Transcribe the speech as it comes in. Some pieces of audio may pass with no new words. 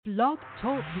Blog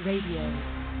Talk Radio.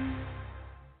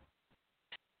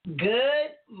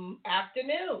 Good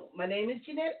afternoon. My name is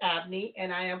Jeanette Abney,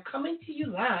 and I am coming to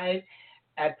you live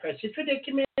at Precious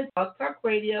Predicaments, Blog Talk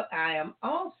Radio. I am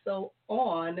also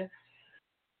on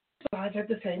live at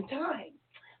the same time.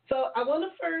 So I want to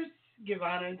first give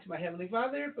honor to my Heavenly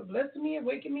Father for blessing me and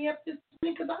waking me up this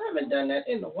morning, because I haven't done that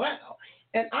in a while.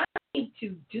 And I need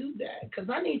to do that because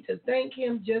I need to thank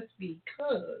Him just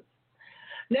because.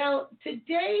 Now,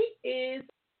 today is,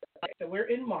 so we're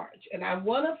in March, and I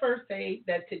want to first say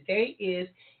that today is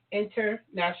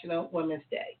International Women's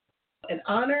Day, in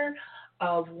honor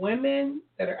of women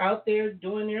that are out there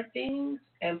doing their things,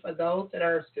 and for those that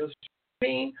are still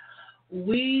struggling,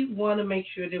 we want to make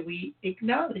sure that we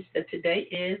acknowledge that today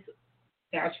is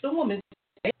National Women's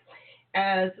Day,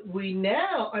 as we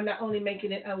now are not only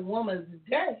making it a Woman's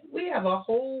Day, we have a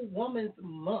whole Woman's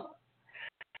Month.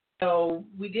 So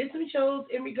we did some shows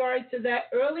in regards to that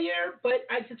earlier, but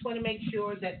I just want to make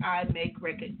sure that I make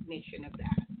recognition of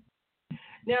that.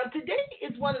 Now, today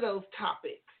is one of those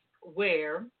topics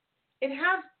where it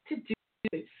has to do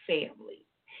with family.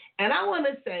 And I want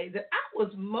to say that I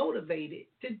was motivated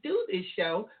to do this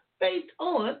show based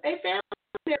on a family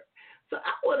member. So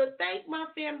I want to thank my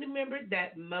family member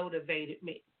that motivated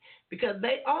me, because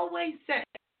they always say,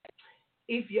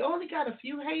 if you only got a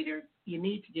few haters, you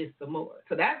need to get some more.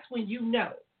 So that's when you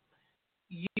know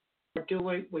you are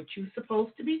doing what you're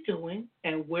supposed to be doing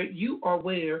and where you are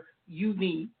where you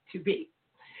need to be.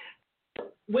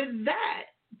 With that,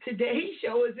 today's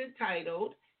show is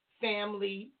entitled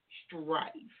Family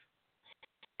Strife.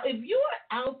 If you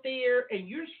are out there and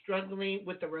you're struggling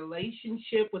with a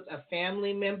relationship with a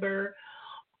family member,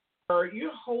 or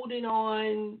you're holding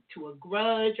on to a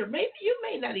grudge, or maybe you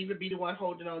may not even be the one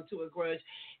holding on to a grudge.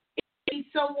 It may be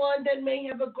someone that may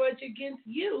have a grudge against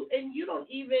you and you don't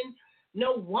even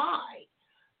know why.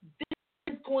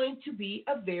 This is going to be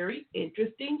a very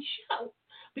interesting show,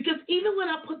 because even when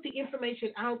I put the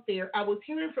information out there, I was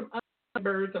hearing from other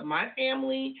members of my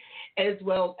family as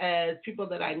well as people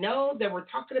that I know that were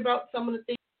talking about some of the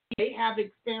things they have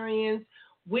experienced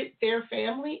with their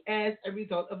family as a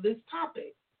result of this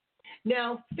topic.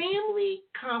 Now, family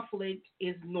conflict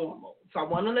is normal, so I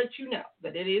want to let you know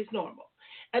that it is normal.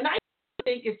 And I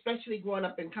think, especially growing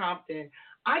up in Compton,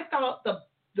 I thought the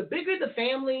bigger the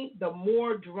family, the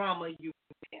more drama you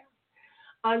have.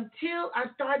 Until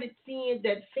I started seeing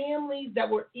that families that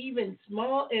were even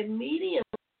small and medium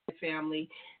family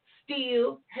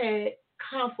still had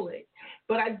conflict.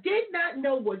 But I did not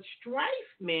know what strife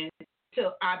meant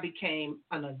until I became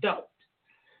an adult.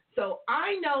 So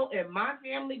I know in my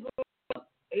family group,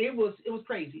 it was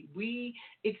crazy. We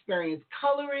experienced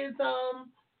colorism,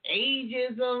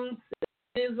 ageism,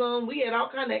 sexism. We had all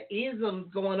kind of isms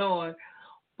going on.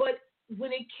 But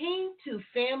when it came to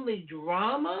family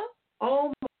drama,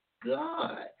 oh my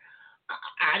God,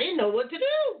 I didn't know what to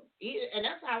do. And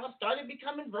that's how I started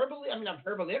becoming not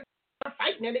verbally,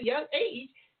 fighting at a young age,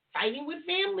 fighting with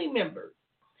family members.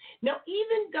 Now,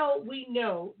 even though we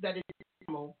know that it's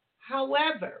normal,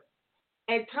 however,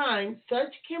 at times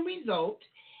such can result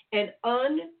in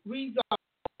unresolved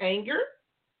anger,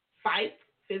 fights,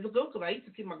 physical, because I used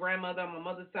to see my grandmother on my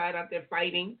mother's side out there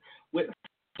fighting with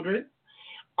children,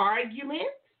 arguments,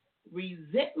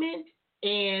 resentment,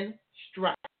 and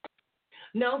strife.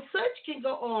 Now, such can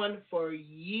go on for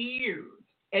years,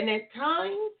 and at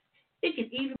times it can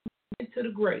even be to the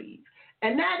grave.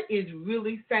 And that is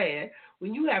really sad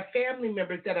when you have family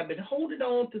members that have been holding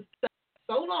on to stuff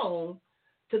so long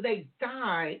till they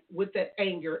die with that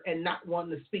anger and not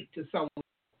wanting to speak to someone.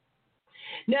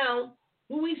 Now,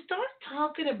 when we start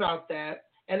talking about that,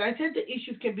 and I said the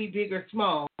issues can be big or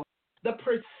small, the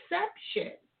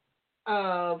perception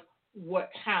of what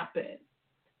happened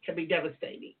can be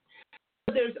devastating.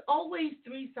 There's always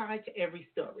three sides to every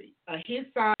story, a his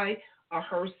side, a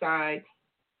her side,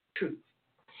 truth.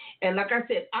 And like I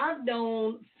said, I've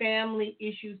known family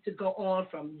issues to go on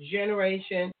from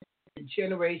generation to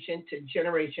generation to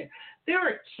generation. There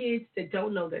are kids that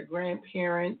don't know their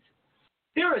grandparents.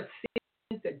 There are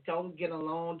siblings that don't get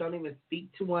along, don't even speak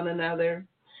to one another.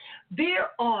 There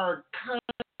are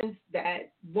cousins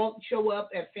that won't show up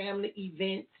at family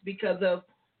events because of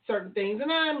certain things.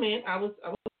 And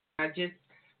I just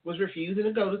was refusing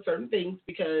to go to certain things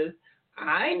because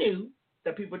I knew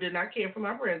that people did not care for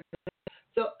my presence.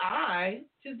 So I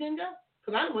just didn't go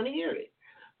because I didn't want to hear it.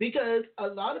 Because a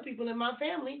lot of people in my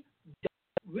family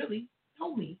don't really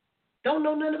know me, don't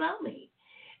know nothing about me.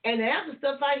 And half the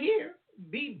stuff I hear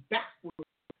be backwards.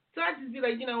 So I just be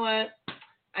like, you know what?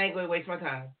 I ain't going to waste my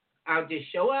time. I'll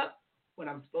just show up when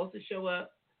I'm supposed to show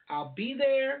up. I'll be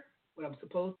there when I'm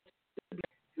supposed to be.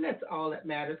 all that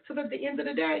matters. Because at the end of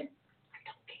the day,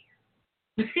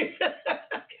 I don't care.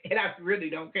 And I really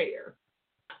don't care.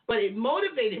 But it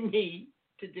motivated me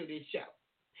to do this show.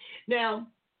 Now,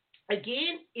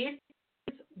 again, it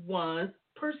was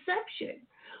perception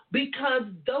because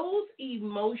those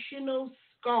emotional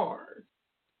scars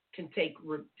can take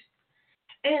root.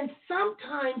 And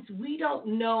sometimes we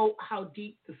don't know how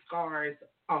deep the scars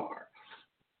are.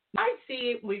 I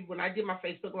see it when I did my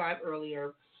Facebook Live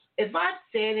earlier. If I've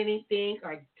said anything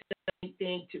or done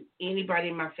anything to anybody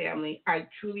in my family, I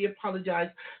truly apologize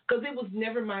because it was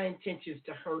never my intentions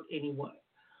to hurt anyone.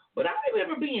 But I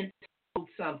remember being told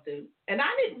something, and I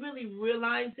didn't really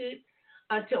realize it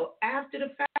until after the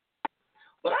fact.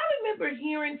 But I remember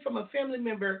hearing from a family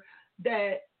member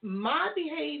that my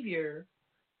behavior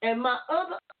and my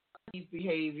other auntie's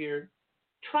behavior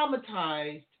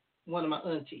traumatized one of my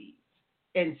aunties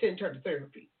and sent her to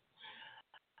therapy.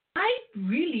 I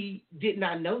really did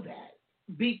not know that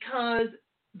because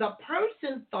the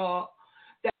person thought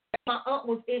that my aunt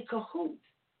was in cahoots,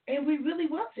 and we really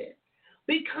wasn't.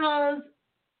 Because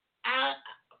I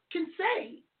can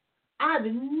say I've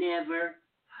never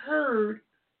heard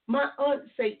my aunt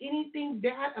say anything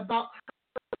bad about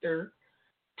her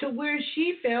to where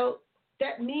she felt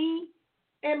that me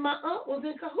and my aunt was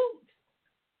in cahoots.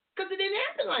 Because it didn't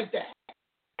happen like that.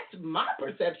 That's my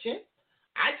perception.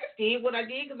 I just did what I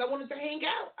did because I wanted to hang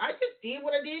out. I just did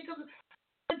what I did because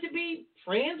I wanted to be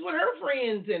friends with her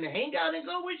friends and hang out and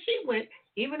go where she went,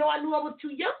 even though I knew I was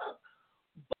too young.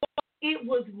 But it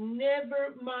was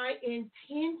never my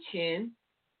intention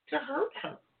to hurt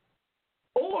her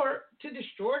or to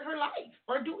destroy her life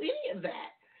or do any of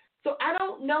that. So I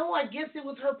don't know. I guess it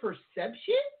was her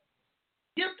perception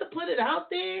just to put it out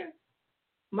there.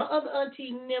 My other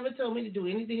auntie never told me to do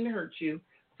anything to hurt you,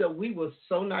 so we were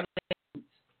so not.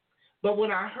 But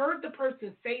when I heard the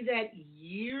person say that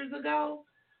years ago,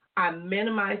 I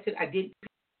minimized it. I didn't pay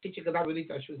attention because I really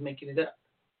thought she was making it up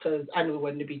because I knew it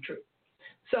wasn't to be true.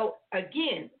 So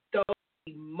again, those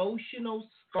emotional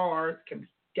scars can be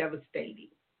devastating,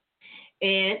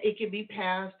 and it can be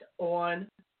passed on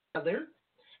to others.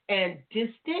 And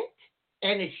distant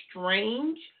and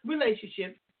estranged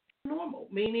relationships are normal,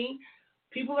 meaning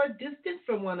people are distant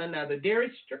from one another. They're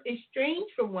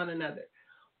estranged from one another.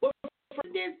 But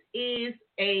forgiveness is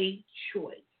a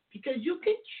choice because you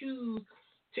can choose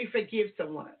to forgive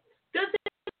someone. Doesn't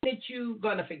mean that you're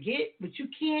going to forget, but you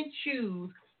can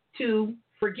choose to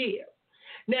forgive.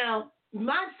 Now,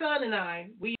 my son and I,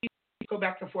 we used to go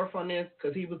back and forth on this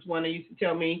because he was one that used to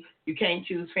tell me you can't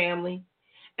choose family.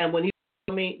 And when he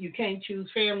told me you can't choose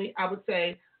family, I would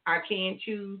say I can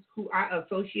choose who I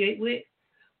associate with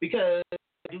because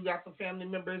I do got some family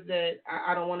members that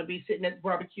I don't want to be sitting at the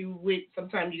barbecue with.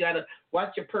 Sometimes you got to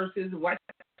watch your purses,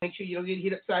 make sure you don't get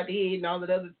hit upside the head and all that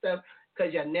other stuff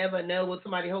because you never know what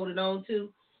somebody holding on to.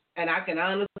 And I can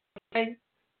honestly say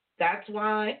that's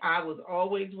why I was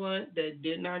always one that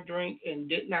did not drink and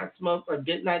did not smoke or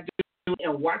did not do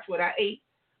and watch what I ate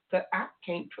because I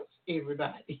can't trust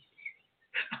everybody.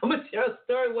 I'm going to tell a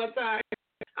story one time.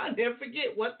 I'll never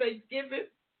forget one Thanksgiving.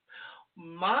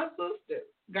 My sister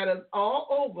got us all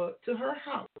over to her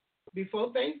house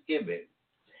before Thanksgiving,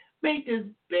 made this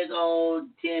big old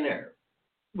dinner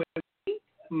with me,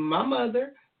 my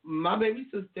mother, my baby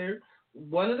sister,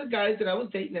 one of the guys that I was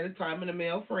dating at the time, and a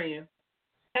male friend.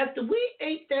 After we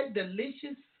ate that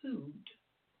delicious food,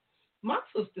 my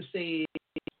sister said,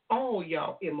 all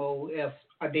y'all MOFs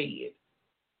are dead.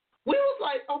 We was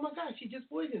like, oh my gosh, she just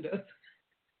poisoned us.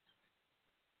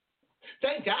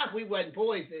 Thank God we wasn't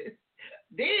poisoned.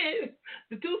 Then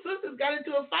the two sisters got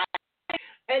into a fight,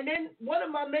 and then one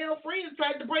of my male friends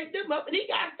tried to break them up, and he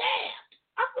got stabbed.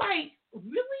 I'm like,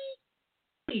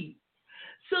 really?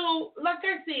 So, like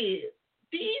I said,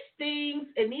 these things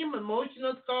and them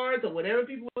emotional scars or whatever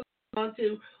people want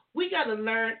to, we got to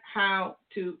learn how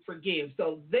to forgive.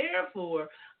 So, therefore,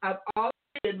 I've always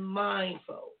been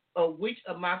mindful of which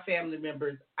of my family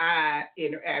members I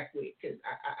interact with because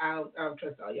I don't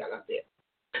trust all y'all out there.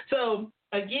 So,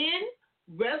 again,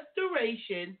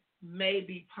 restoration may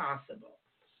be possible.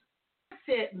 I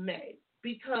said may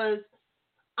because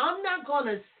I'm not going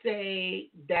to say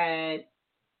that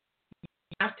you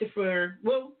have to forgiveness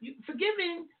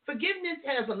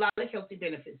has a lot of healthy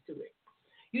benefits to it.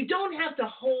 You don't have to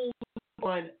hold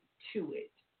on to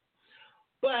it.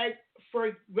 But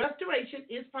for restoration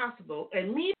is possible.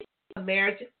 And me, a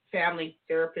marriage family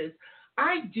therapist,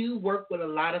 I do work with a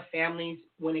lot of families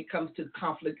when it comes to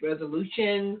conflict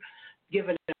resolution,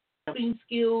 giving them coping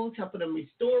skills, helping them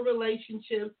restore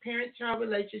relationships, parent-child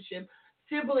relationships,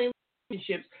 sibling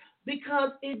relationships,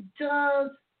 because it does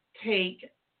take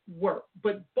work.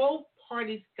 But both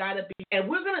parties got to be, and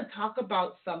we're going to talk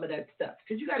about some of that stuff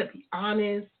because you got to be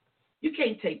honest. You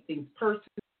can't take things personally.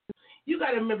 You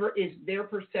got to remember it's their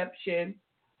perception.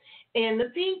 And the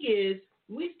thing is,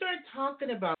 we start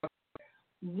talking about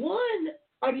one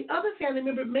or the other family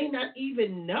member may not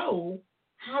even know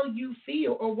how you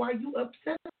feel or why you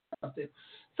upset about something.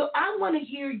 So I want to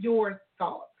hear your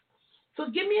thoughts.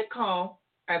 So give me a call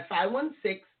at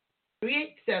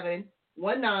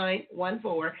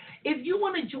 516-387-1914 if you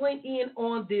want to join in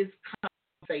on this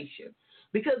conversation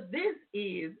because this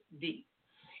is deep.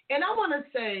 And I want to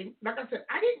say, like I said,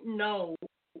 I didn't know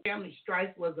what family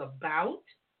strife was about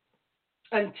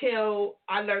until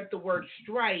I learned the word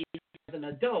strife as an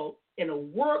adult in a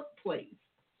workplace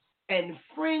and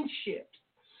friendships.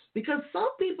 Because some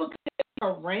people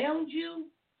come around you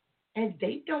and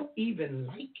they don't even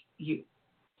like you.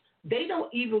 They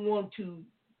don't even want to,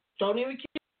 don't even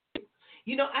care.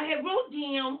 You know, I had wrote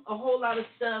down a whole lot of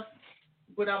stuff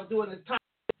when I was doing this time.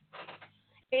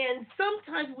 And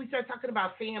sometimes we start talking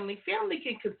about family. Family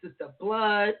can consist of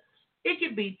blood. It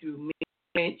could be through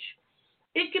marriage.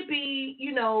 It could be,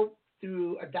 you know,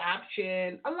 through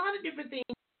adoption. A lot of different things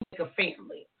make a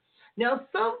family. Now,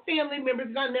 some family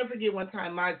members, I'll never forget one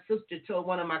time my sister told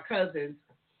one of my cousins,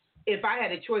 if I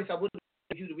had a choice, I wouldn't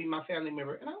want you to be my family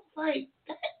member. And I was like,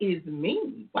 that is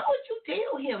mean. Why would you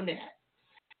tell him that?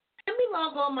 Let me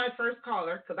log on my first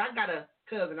caller because I got a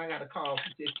cousin I got to call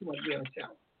because she wants to be on the show.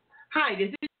 Hi, this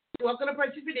is welcome to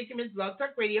Purchase Predicaments, Blog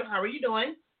Talk Radio. How are you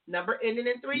doing? Number ending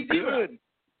in 30. Good.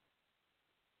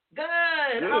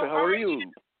 Good. How are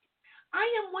you? I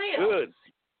am well. Good.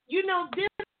 You know, this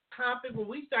topic, when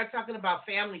we start talking about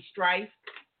family strife,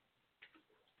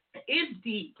 is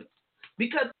deep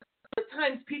because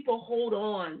sometimes people hold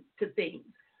on to things.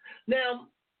 Now,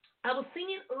 I was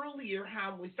saying earlier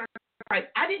how we started strife.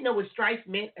 I didn't know what strife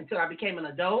meant until I became an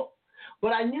adult,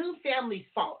 but I knew family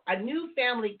fought. I knew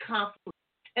family conflict.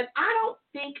 And I don't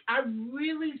think I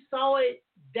really saw it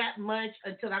that much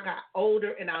until I got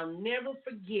older, and I'll never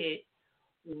forget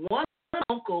one of my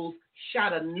uncles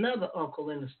shot another uncle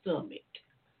in the stomach.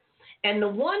 And the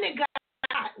one that got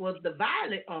shot was the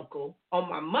violent uncle on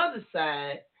my mother's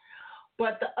side,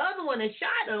 but the other one that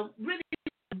shot him really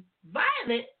wasn't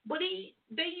violent, but they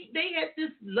had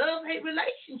this love-hate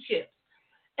relationship.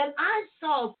 And I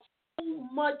saw so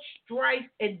much strife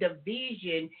and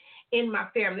division in my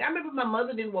family. I remember my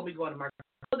mother didn't want me going to my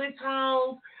grandmother's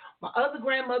house. My other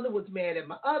grandmother was mad at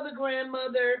my other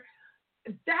grandmother.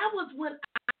 That was when I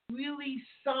really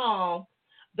saw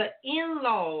the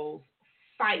in-laws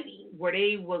fighting, where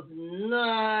they was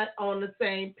not on the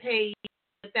same page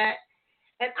with that.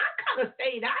 And I kind of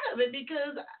stayed out of it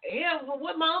because, hell, for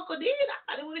what my uncle did,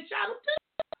 I thought it would have shot him too.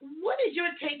 What is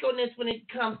your take on this when it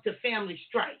comes to family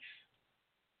strife?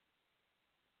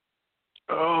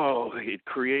 Oh, it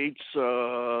creates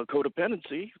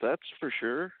codependency, that's for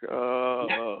sure.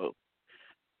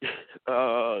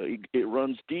 It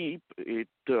runs deep. It's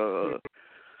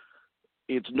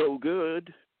no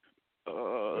good,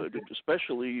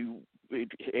 especially,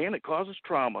 and it causes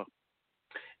trauma.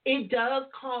 It does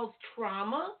cause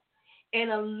trauma,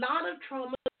 and a lot of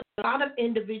trauma, a lot of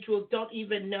individuals don't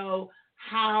even know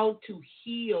how to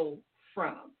heal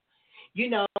from. You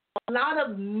know, a lot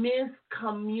of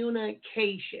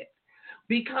miscommunication.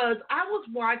 Because I was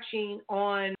watching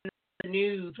on the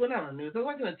news, well, not on the news, I was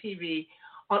watching on TV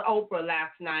on Oprah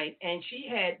last night, and she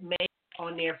had made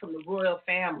on there from the royal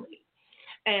family.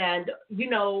 And, you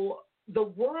know, the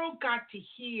world got to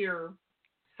hear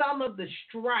some of the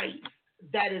strife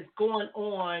that is going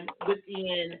on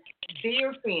within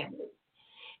their family.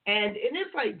 And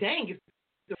it's like, dang, if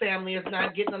the family is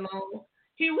not getting along,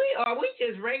 here we are. We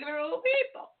just regular old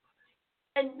people.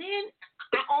 And then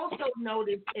I also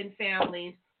noticed in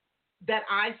families that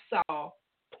I saw,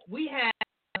 we have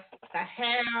the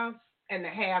haves and the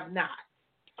have-nots.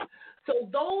 So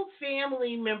those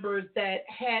family members that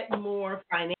had more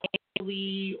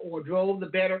financially or drove the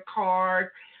better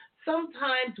cars,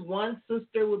 sometimes one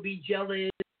sister would be jealous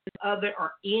of the other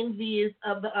or envious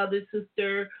of the other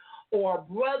sister, or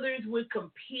brothers would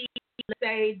compete,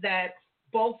 say that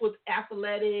both was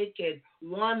athletic and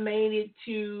one made it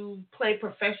to play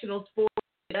professional sports,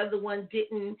 the other one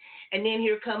didn't. And then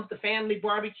here comes the family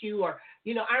barbecue. Or,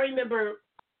 you know, I remember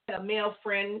a male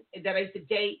friend that I used to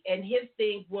date, and his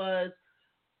thing was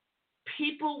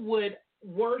people would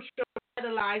worship,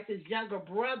 idolize his younger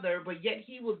brother, but yet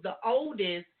he was the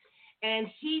oldest, and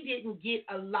he didn't get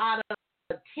a lot of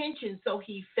attention, so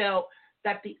he felt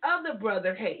that the other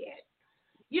brother had.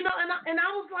 You know, and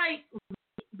I was like,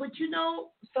 but you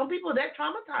know, some people, that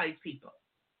traumatize people.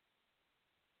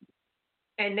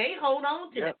 And they hold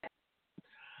on to that.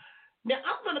 Now,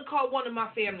 I'm going to call one of my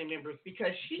family members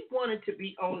because she wanted to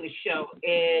be on the show,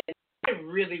 and I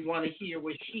really want to hear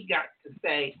what she got to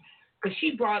say because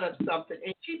she brought up something,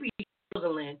 and she be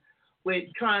struggling with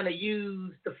trying to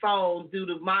use the phone due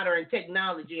to modern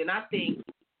technology, and I think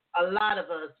a lot of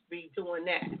us be doing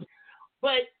that.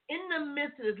 But in the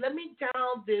midst of this, let me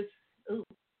dial this. Ooh,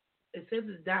 it says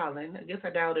it's dialing. I guess I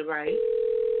dialed it right.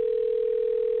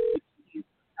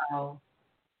 Oh.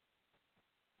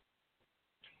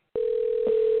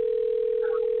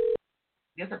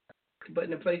 I guess I put the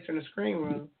button in place from the screen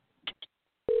room.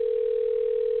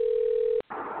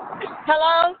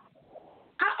 Hello?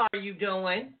 How are you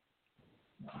doing?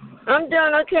 I'm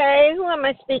doing okay. Who am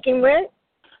I speaking with?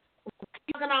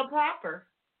 Talking out proper.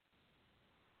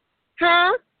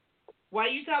 Huh? Why are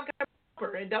you talking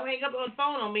proper? And don't hang up on the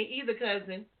phone on me either,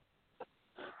 cousin.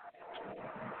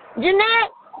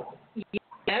 Jeanette?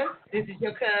 Yes, this is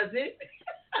your cousin.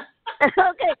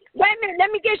 Okay. Wait a minute.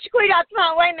 Let me get Shaquita off the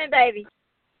phone. Wait a minute, baby.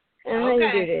 Let me do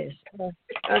Okay. this.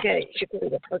 Okay,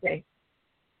 Shaquita. Okay.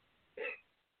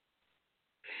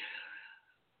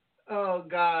 Oh,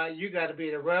 God, you got to be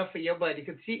the run for your buddy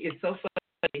because she is so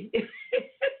funny.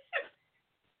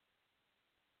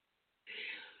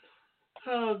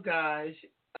 Oh, gosh.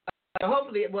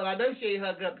 Hopefully, well, I know she ain't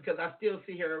hung up because I still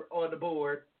see her on the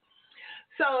board.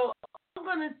 So I'm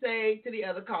going to say to the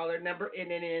other caller, number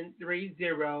ending in 30,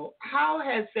 how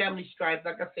has family strife,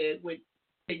 like I said, within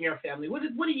your family? What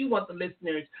do you want the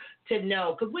listeners to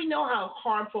know? Because we know how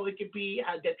harmful it could be,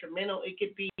 how detrimental it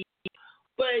could be.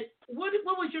 But what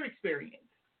was your experience?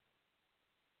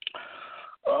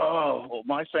 Well,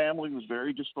 my family was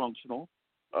very dysfunctional,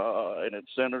 and it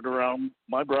centered around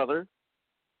my brother.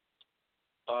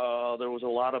 There was a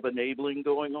lot of enabling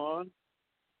going on.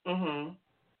 Mm-hmm.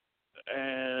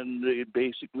 And it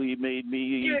basically made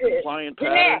me a compliant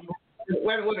pattern. Yeah.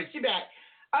 Wait a minute, she back.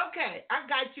 Okay, I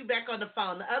got you back on the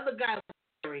phone. The other guy was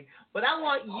scary, but I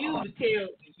want you to tell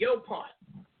your part.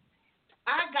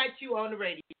 I got you on the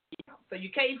radio, so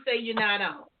you can't say you're not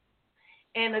on.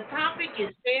 And the topic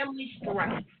is family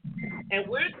strife. And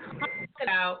we're talking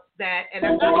about that, and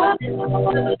I got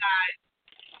another guy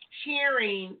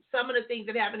sharing some of the things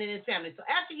that happen in his family. So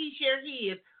after he shared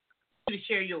his, you to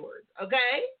share yours,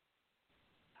 okay?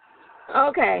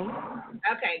 Okay.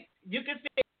 Okay, you can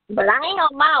fix. But I ain't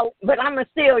on mouth, but I'm going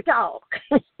to still talk.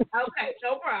 Okay,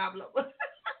 no problem.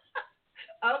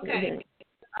 Okay.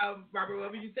 Robert,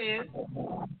 what were you saying?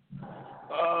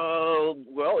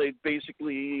 Well, it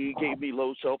basically gave me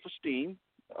low self-esteem,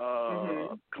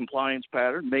 compliance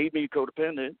pattern, made me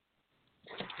codependent,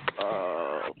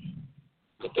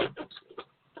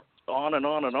 on and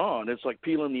on and on. It's like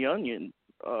peeling the onion.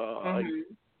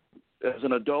 As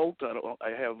an adult, I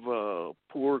have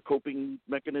poor coping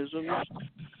mechanisms,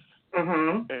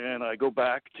 and I go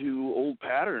back to old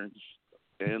patterns,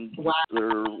 and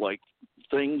they're like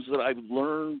things that I've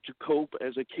learned to cope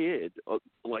as a kid,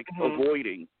 like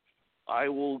avoiding. I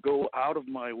will go out of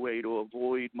my way to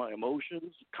avoid my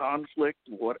emotions, conflict,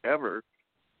 whatever,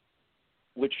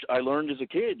 which I learned as a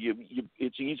kid.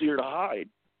 It's easier to hide.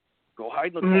 Go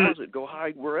hide in the closet. Go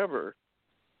hide wherever.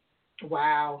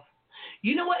 Wow.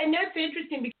 You know what? And that's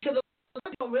interesting because a lot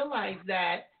of people don't realize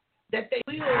that they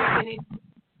will, and it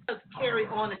does carry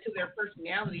on into their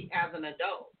personality as an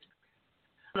adult.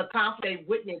 The conflict they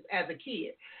witnessed as a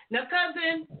kid. Now,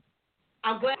 cousin,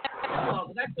 I'm glad you called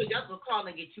because I told you I was going to call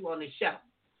and get you on the show.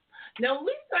 Now, when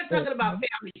we start talking about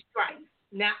family strife,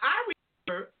 now I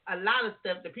remember a lot of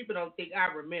stuff that people don't think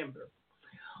I remember.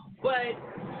 But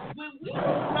when we were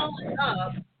growing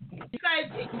up, you guys,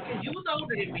 because you was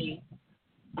older than me,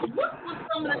 what was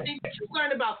some of the things that you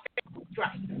learned about family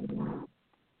strife?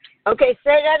 Okay,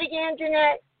 say that again,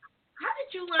 Jeanette. How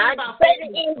did you learn about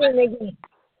family strife? Again.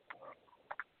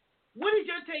 What is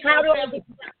your take on family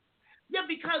strife? Yeah,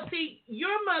 because, see,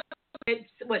 your mother had,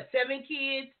 7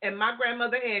 kids, and my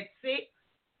grandmother had 6?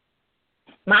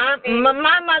 My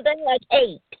mother had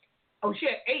 8. Oh, she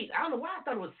had 8. I don't know why I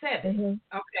thought it was 7.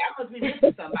 Okay, I must be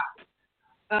missing somebody.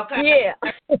 Okay. Yeah.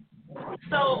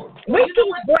 So we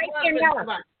keep breaking up.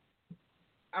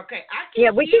 Okay, I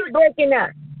keep we keep breaking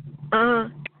up.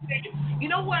 You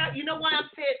know why? You know why I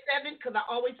said 7? Because I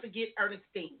always forget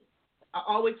Ernestine. I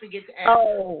always forget to ask.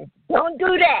 Oh, don't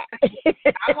do that.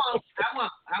 I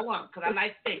won't, because I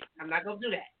like steak. I'm not gonna do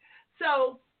that.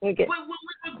 So when we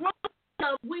were growing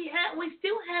up, we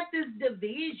still had this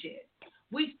division.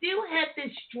 We still had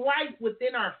this strife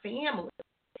within our family.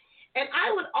 And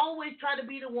I would always try to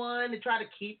be the one to try to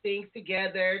keep things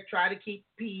together, try to keep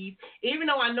peace. Even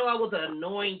though I know I was an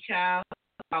annoying child,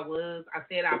 I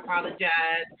said I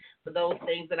apologize for those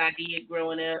things that I did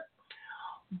growing up.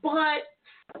 But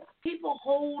people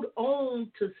hold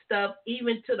on to stuff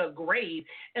even to the grave.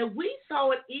 And we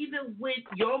saw it even with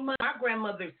my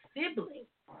grandmother's siblings.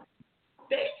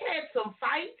 They had some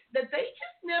fights that they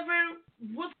just never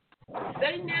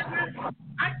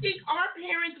I think our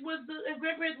parents and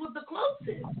grandparents was the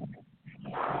closest.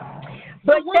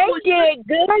 But they did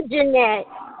good, Jeanette.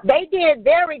 They did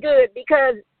very good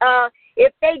because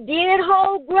if they did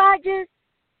hold grudges,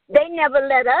 they never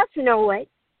let us know it.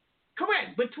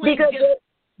 Correct. Between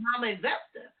Mama and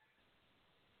Vesta.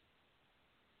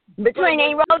 Between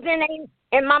Aunt Rose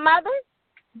and my mother?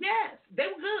 Yes, they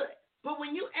were good. But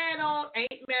when you add on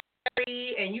Aunt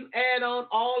Mary and you add on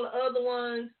all the other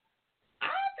ones, I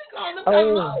don't think all of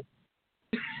them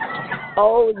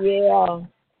Oh, yeah.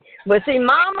 But see,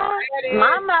 Mama,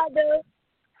 my mother,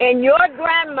 and your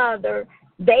grandmother,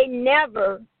 they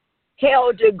never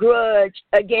held a grudge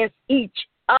against each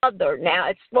other. Now,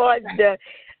 as far as the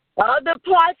other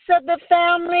parts of the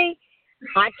family,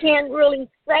 I can't really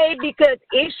say because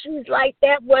issues like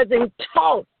that wasn't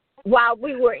taught while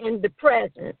we were in the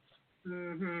presence.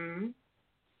 Mm-hmm.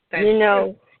 You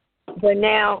know, but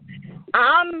now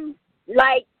I'm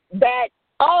like that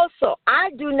also. I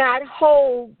do not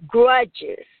hold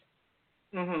grudges.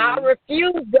 Mm-hmm. I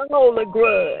refuse to hold a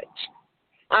grudge.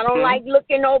 I don't like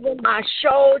looking over my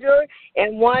shoulder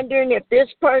and wondering if this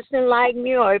person like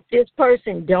me or if this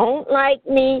person don't like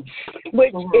me,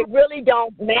 which it really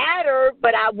don't matter,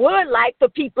 but I would like for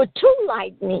people to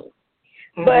like me.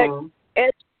 But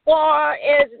as far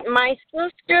as my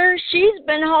sister, she's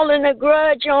been holding a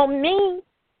grudge on me,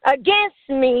 against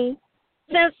me,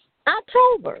 since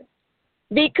October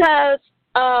because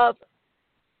of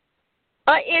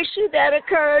an issue that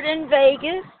occurred in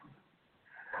Vegas,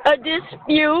 a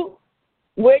dispute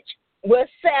which was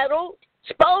settled,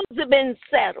 supposed to have been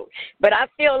settled. But I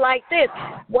feel like this.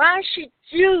 Why should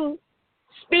you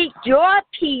speak your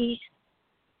piece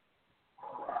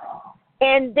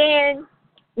and then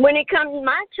when it comes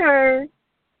my turn,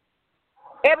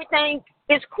 everything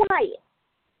is quiet?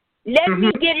 Let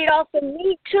me get it off of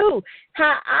me, too,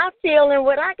 how I feel and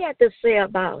what I got to say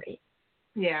about it.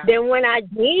 Yeah. Then when I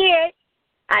did,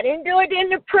 I didn't do it in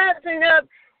the presence of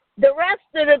the rest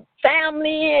of the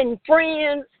family and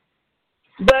friends.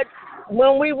 But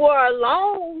when we were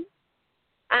alone,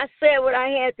 I said what I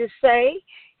had to say.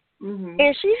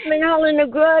 And she's been holding a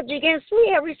grudge against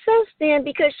me ever since then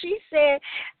because she said,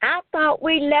 I thought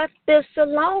we left this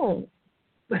alone.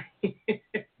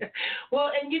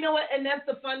 Well, and you know what? And that's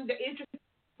the interesting.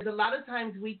 A lot of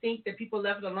times we think that people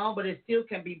left it alone, but it still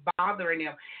can be bothering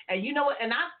them. And you know what?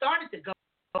 And I started to go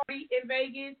in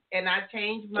Vegas, and I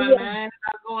changed my mind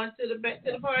about going to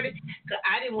the party because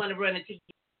I didn't want to run into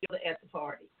you at the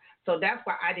party. So that's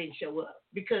why I didn't show up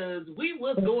because we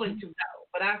was going to go,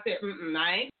 but I said,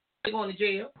 I ain't going to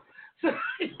jail. So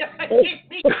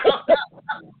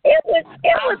it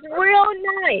was real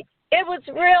nice. It was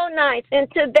real nice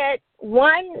until that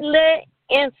one little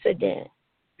incident.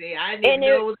 See, I didn't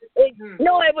know.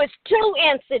 No, it was two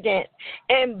incidents,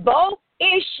 and both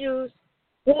issues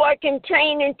were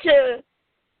contained into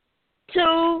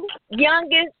two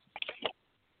youngest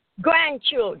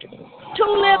grandchildren, two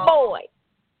little boys.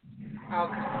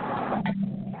 Okay.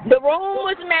 The room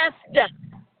was messed up.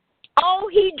 Oh,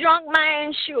 he drunk my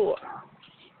insure.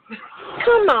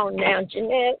 Come on now,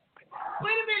 Jeanette.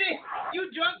 Wait a minute. You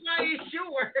drunk my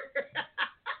insure.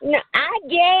 No, I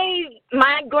gave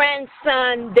my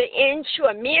grandson the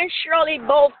insure. Me and Shirley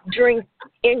both drink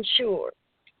insure.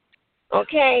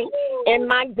 Okay? And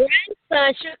my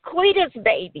grandson, Shaquita's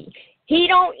baby, he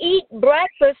don't eat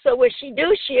breakfast, so what she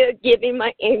do, she'll give him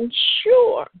an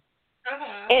insure.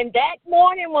 And that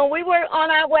morning when we were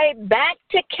on our way back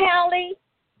to Cali,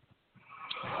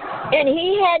 and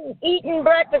he hadn't eaten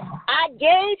breakfast, I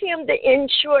gave him the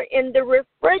insure in the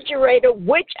refrigerator,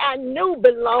 which I knew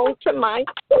belonged to my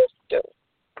sister.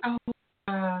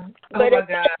 But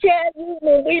I tell you,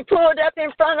 when we pulled up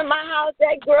in front of my house,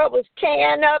 that girl was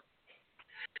tearing up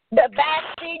the back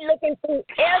seat, looking through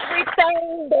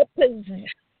everything that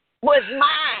was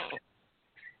mine,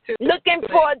 looking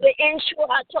for the insure.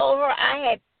 I told her I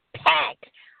had packed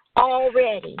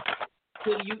already.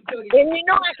 And you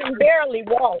know I can barely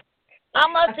walk. I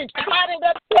must have trotted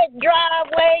up that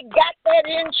driveway, got that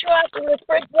insure out the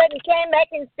refrigerator, and came back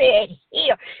and said,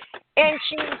 here. And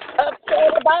she's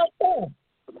upset about that.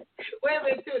 Wait a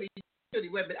minute,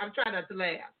 Tootie, wait a minute. I'm trying not to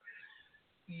laugh.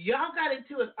 Y'all got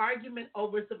into an argument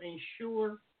over some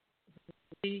insure.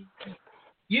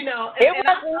 You know. It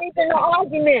wasn't even an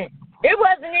argument. It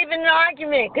wasn't even an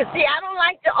argument. Because, see, I don't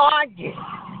like to argue.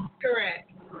 Correct.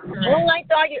 I don't like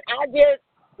to argue. I just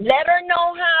let her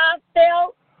know how I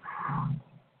felt.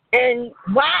 and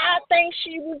why I think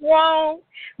she was wrong.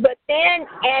 But then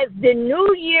as the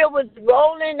new year was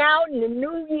rolling out and the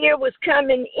new year was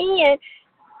coming in,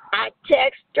 I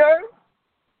texted her.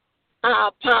 I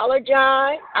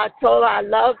apologized. I told her I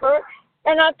love her.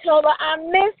 And I told her I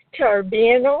missed her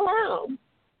being around.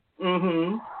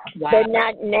 Mm-hmm. Wow. But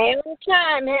not now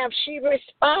time have she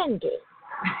responded.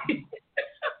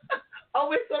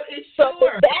 Oh, it's so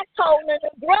sure. That's holding a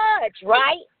grudge,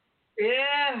 right?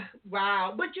 Yeah.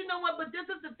 Wow. But you know what? But this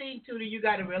is the thing, too, that you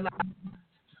got to realize.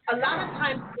 A lot of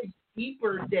times it's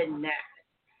deeper than that.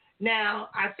 Now,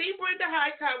 I see Brenda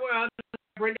Hightower on.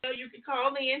 Brenda, you can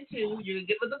call in, too. You can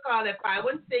give us a call at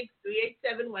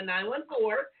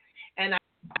 516-387-1914. And I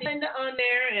see Linda on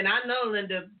there, and I know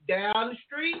Linda down the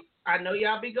street. I know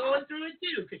y'all be going through it,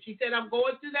 too, because she said I'm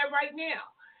going through that right now.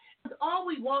 All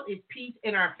we want is peace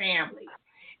in our family.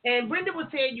 And Brenda was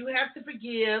saying you have to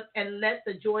forgive and let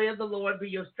the joy of the Lord be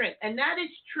your strength. And that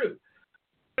is true.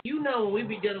 You know, when we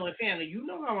be dealing with family, you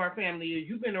know how our family is.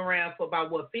 You've been around for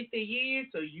about, 50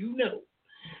 years, so you know.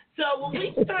 So when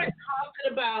we start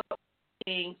talking about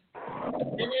things,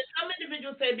 and then some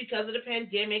individuals say because of the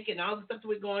pandemic and all the stuff that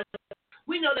we're going through,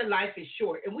 we know that life is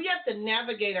short. And we have to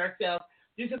navigate ourselves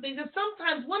through some things. And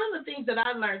sometimes one of the things that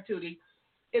I learned, Tootie,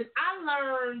 is I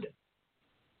learned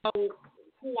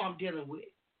who I'm dealing with.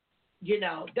 You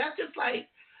know, that's just like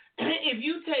if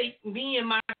you take me and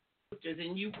my sisters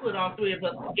and you put all three of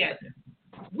us together,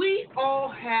 we all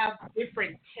have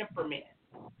different temperaments.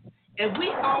 And we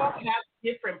all have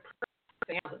different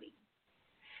personalities.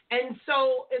 And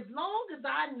so as long as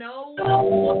I know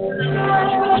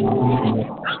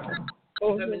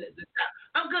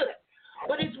I'm good.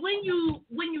 But it's when you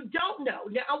don't know.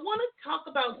 Now I want to talk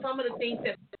about some of the things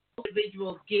that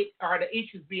individuals get or the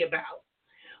issues be about.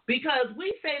 Because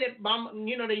we say that,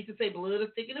 you know, they used to say blood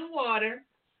is thicker than water,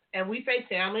 and we say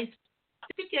families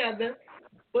together,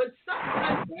 but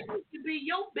sometimes family can be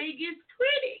your biggest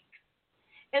critic.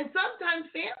 And sometimes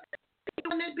family is the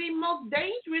one that be most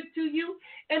dangerous to you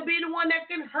and be the one that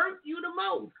can hurt you the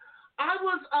most. I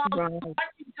was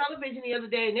watching television the other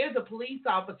day, and there's a police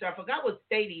officer. I forgot what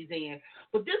state he's in,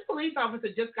 but this police officer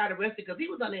just got arrested because he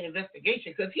was under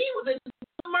investigation because he was in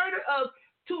the murder of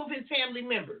two of his family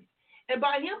members. And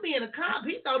by him being a cop,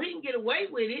 he thought he can get away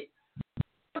with it.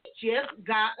 He just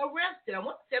got arrested. I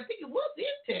think it was in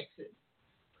Texas.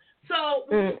 So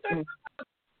we start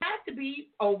had to be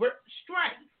over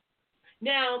strife.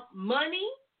 Now, money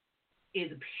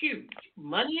is huge.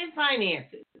 Money and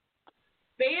finances.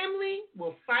 Family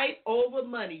will fight over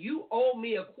money. You owe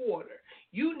me a quarter.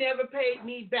 You never paid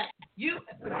me back.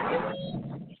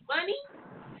 Money?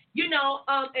 You know,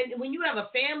 and when you have a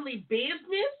family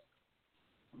business,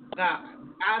 God,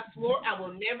 I swore I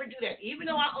will never do that. Even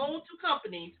though I own two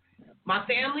companies, my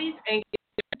families ain't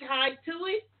tied to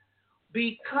it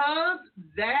because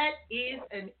that is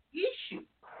an issue.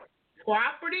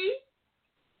 Property,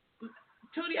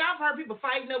 Tootie, I've heard people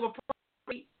fighting over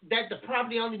property that the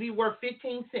property only be worth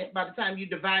 15 cents by the time you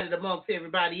divide it amongst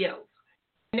everybody else.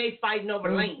 And they fighting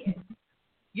over land.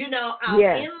 You know,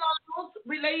 in-laws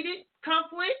related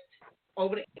conflict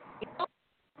over the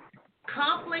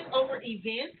conflict over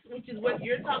events, which is what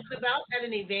you're talking about at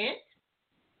an event.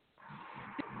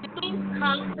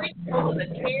 Conflict over the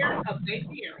care of their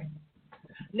parents.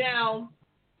 Now,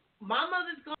 my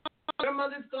mother's gone, your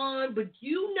mother's gone, but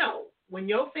you know when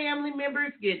your family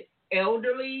members get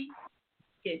elderly,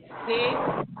 get sick,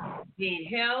 need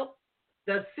help,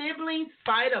 the siblings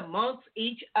fight amongst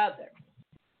each other.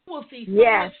 You will see so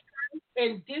much strife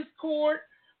and discord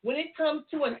when it comes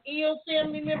to an ill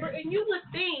family member, and you would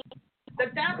think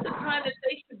that that's the time that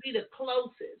they should be the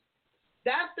closest.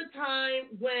 That's the time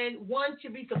when one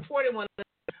should be supporting one another.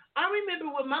 I remember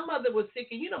when my mother was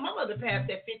sick, and you know, my mother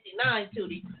passed at 59,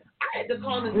 Tootie. I had to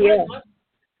call and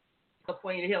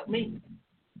for you to help me.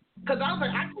 Because I was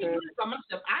like, I can't do this by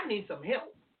myself. I need some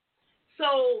help.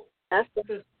 So,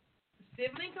 the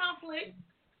sibling conflict,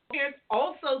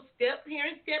 also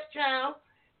step-parent, stepchild,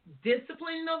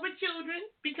 disciplining over children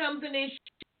becomes an issue.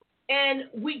 And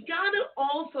we got to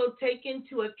also take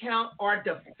into account our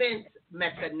defense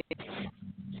mechanism.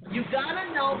 You got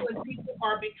to know when people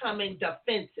are becoming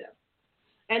defensive.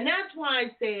 And that's why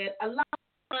I said a lot of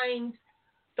times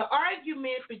the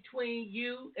argument between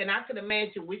you, and I can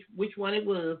imagine which one it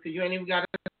was, because you ain't even got a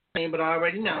name, but I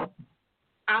already know.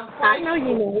 I know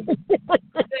you know.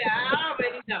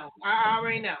 Yeah, I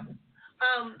already know.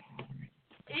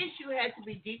 Issue has to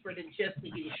be deeper than just the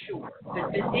issue.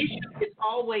 The issue is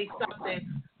always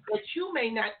something that you may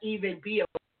not even be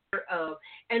aware of.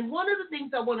 And one of the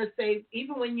things I want to say,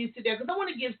 even when you sit there, because I want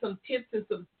to give some tips and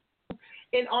some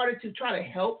in order to try to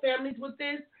help families with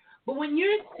this. But when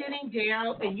you're sitting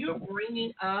down and you're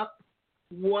bringing up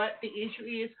what the issue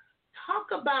is,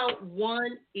 talk about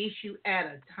one issue at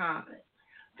a time.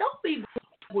 Don't be,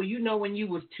 well, you know, when you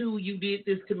was 2, you did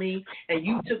this to me, and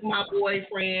you took my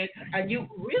boyfriend, and you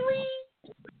really,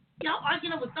 y'all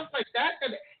arguing over stuff like that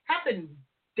happened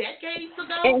decades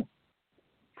ago.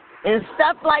 And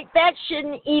stuff like that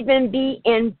shouldn't even be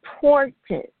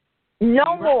important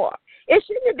no more. It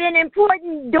shouldn't have been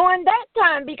important during that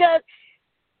time because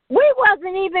we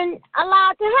wasn't even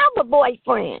allowed to have a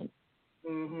boyfriend.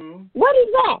 Mm-hmm. What is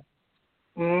that?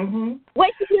 Mm-hmm.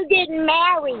 Wait till you get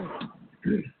married.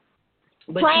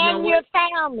 Plan your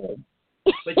family.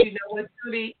 But you know what,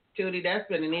 Judy, that's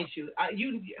been an issue.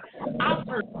 I've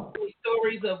heard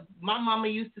stories of my mama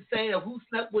used to say of who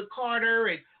slept with Carter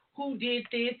and who did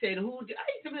this and who did. I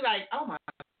used to be like, oh my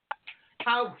God,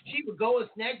 how she would go and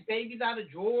snatch babies out of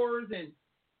drawers and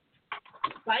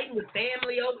fighting with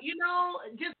family over,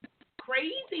 just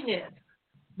craziness.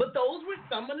 But those were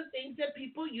some of the things that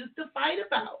people used to fight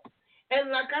about. And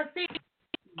like I said,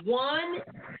 one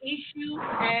issue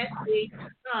at a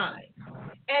time.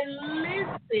 And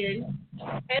listen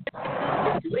and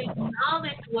to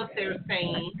acknowledge what they're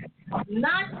saying,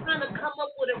 not trying to come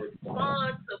up with a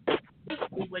response of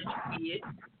what you did,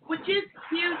 but just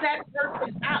hear that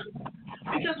person out.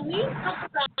 Because when you talk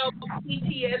about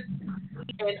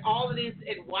PTSD and all of this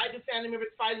and why do family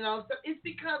members fight and all this stuff, it's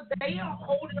because they are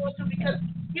holding on to because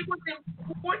it was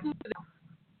important to them.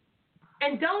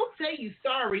 And don't say you're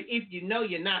sorry if you know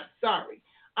you're not sorry.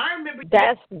 I remember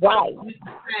that's right. You used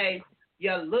to say,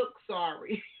 you look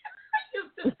sorry.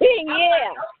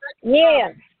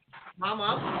 Yeah.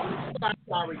 Mama, I'm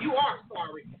sorry. You are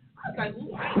sorry. I was like,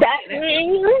 ooh, that's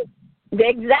the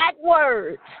exact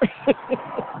words.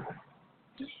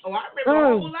 Oh, I remember a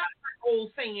whole lot of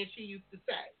old sayings she used to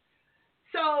say.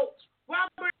 So,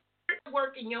 Robert,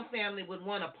 work in your family would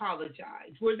want to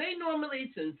apologize. Were they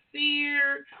normally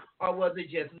sincere, or was it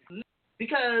just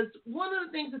because one of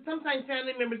the things is sometimes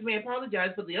family members may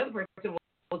apologize, but the other person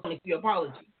won't make the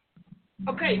apology.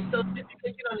 Okay, so just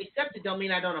because you don't accept it, don't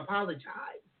mean I don't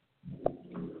apologize.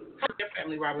 How's your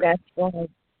family, Robert? That's right.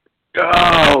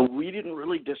 We didn't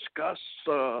really discuss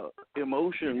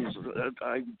emotions.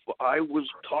 I was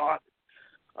taught.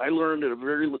 I learned at a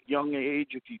very young age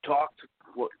if you talked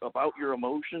about your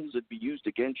emotions, it'd be used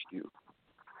against you.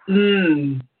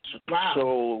 Wow.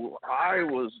 So I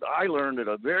learned at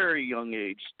a very young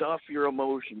age, stuff your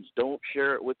emotions. Don't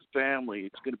share it with the family.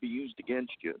 It's going to be used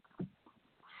against you.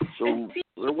 So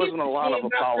there wasn't a lot of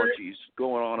apologies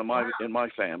going on in my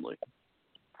family.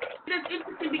 It's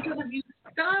interesting because if you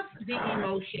stuff the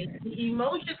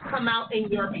emotions come out in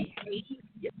your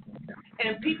behavior,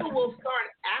 and people will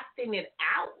start acting it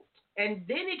out, and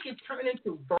then it can turn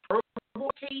into verbal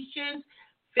altercations,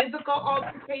 physical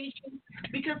altercations,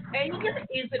 because anger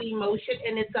is an emotion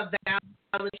and it's a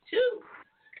valid too.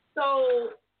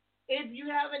 So if you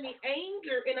have any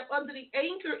anger, and under the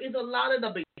anger is a lot of the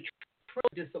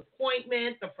betrayal,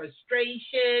 disappointment, the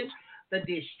frustration, the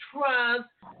distrust.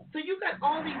 So you got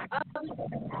all these other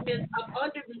things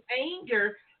under the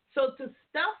anger. So to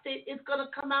stuff it, it's going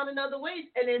to come out in other ways.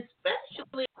 And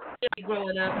especially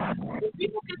growing up, when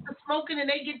people get to smoking and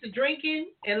they get to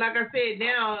drinking, and like I said,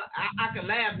 now I can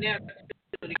laugh now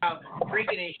about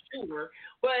drinking and sugar.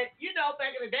 But,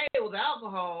 back in the day it was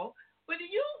alcohol. But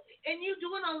you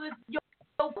doing all this, your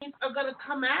things are going to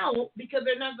come out because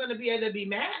they're not going to be able to be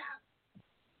mad.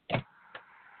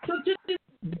 So just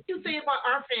you say about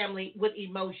our family with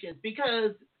emotions,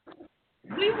 because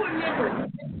we were never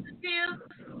sensitive,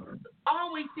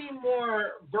 always seen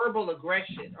more verbal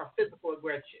aggression or physical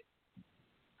aggression.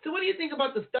 So what do you think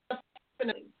about the stuff?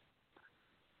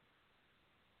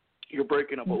 You're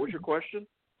breaking up. What was your question?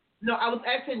 No, I was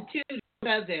asking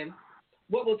cousin,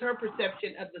 what was her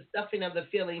perception of the stuffing of the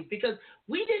feelings? Because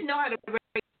we didn't know how to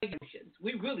regulate emotions.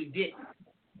 We really didn't.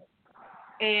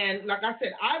 And like I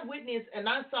said, I witnessed and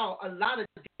I saw a lot of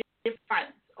different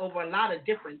fights over a lot of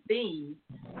different things.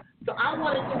 So I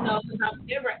wanted to know, because I've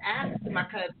never asked my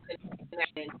cousin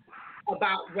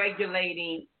about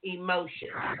regulating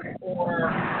emotions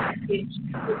or how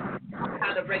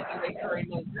to regulate her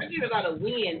emotions. I hear a lot of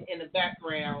wind in the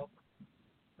background.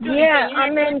 Yeah,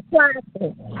 I'm in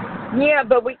traffic. Yeah,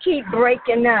 but we keep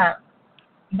breaking up.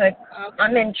 But okay.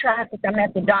 I'm in traffic. I'm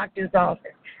at the doctor's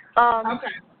office.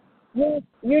 Okay.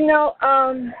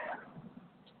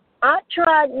 I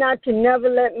tried not to never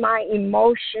let my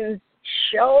emotions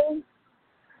show,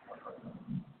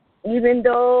 even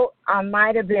though I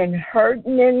might have been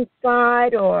hurting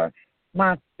inside or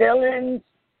my feelings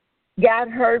got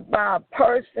hurt by a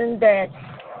person that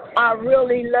I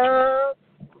really love.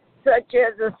 such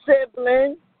as a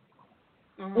sibling,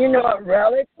 a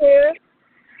relative.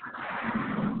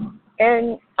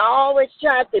 And I always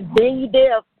try to be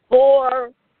there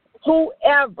for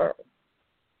whoever.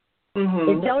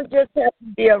 It don't just have to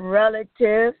be a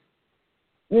relative.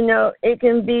 It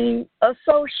can be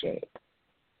associate.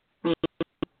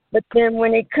 But then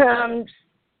when it comes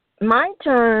my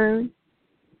turn,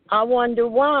 I wonder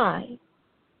why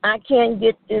I can't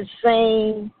get the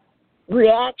same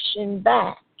reaction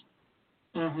back.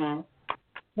 And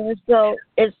so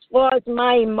as far as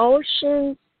my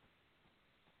emotions,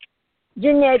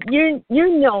 Jeanette, you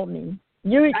know me.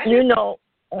 You know,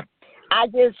 I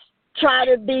just try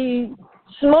to be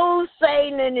smooth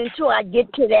sailing until I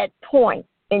get to that point,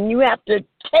 and you have to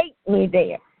take me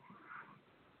there.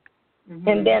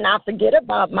 And then I forget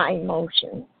about my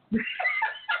emotions.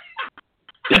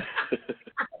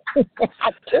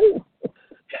 I do.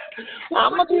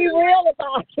 I'm going to be real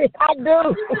about it. I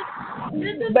do.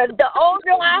 But the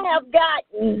older I have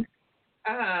gotten,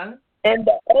 and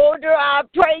the older I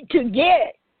pray to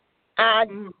get, I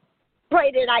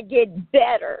pray that I get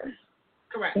better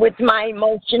with my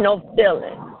emotional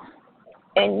feelings.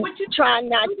 And try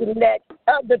not to let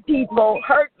other people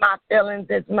hurt my feelings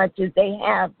as much as they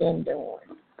have been doing.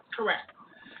 Correct.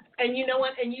 And you know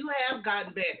what? And you have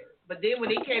gotten better. But then when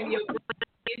they came to your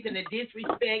kids and the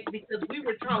disrespect, because we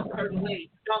were taught certain ways,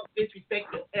 don't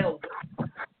disrespect your elders.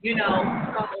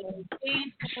 So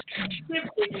please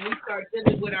shift it when we start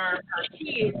dealing with our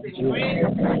kids and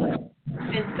grandparents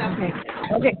and stuff like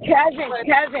that. Okay,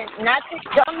 cousin,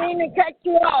 don't mean to cut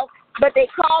you off, but they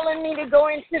calling me to go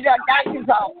into the doctor's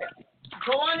office.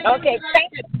 Go on in. Okay,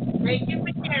 thank you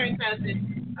for sharing,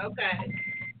 cousin. Okay.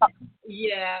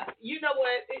 Yeah, you know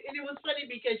what? It was funny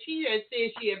because she had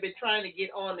said she had been trying to get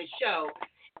on the show.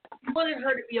 I wanted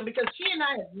her to be on because she and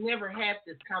I have never had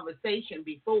this conversation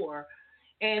before.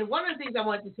 And one of the things I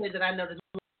wanted to say that I noticed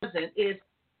wasn't is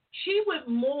she would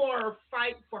more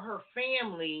fight for her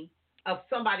family of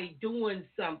somebody doing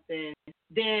something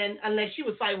than unless she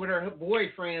was fighting with her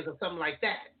boyfriends or something like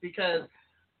that. Because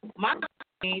my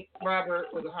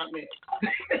Robert was a hot mess.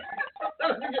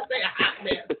 Let me just say a hot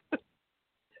mess.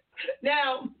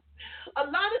 Now, a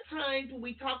lot of times when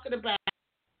we talking about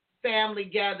family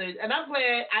gatherings, and I'm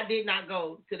glad I did not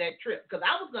go to that trip because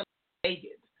I was going to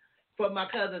Vegas for my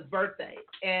cousin's birthday,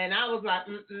 and I was like,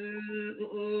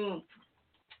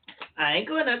 I ain't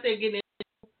going out there getting in.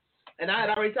 And I had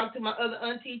already talked to my other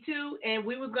auntie too, and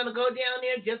we was going to go down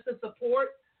there just to support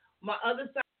my other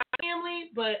side of the family,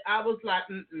 but I was like,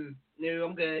 no,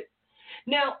 I'm good.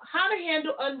 Now, how to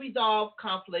handle unresolved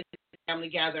conflict family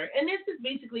gathering. And this is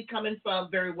basically coming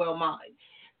from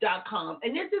verywellmind.com.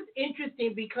 And this is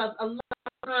interesting because a lot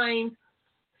of times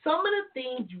some of the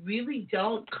things really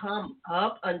don't come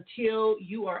up until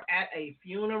you are at a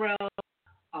funeral,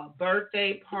 a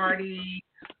birthday party,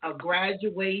 a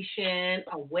graduation,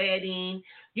 a wedding,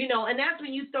 and that's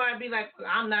when you start to be like,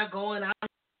 I'm not going, I'm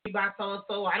be by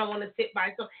so-and-so, I don't want to sit by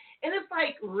so. And it's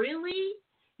like, really?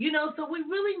 So we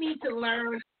really need to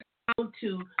learn how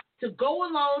to go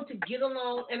along, to get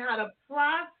along, and how to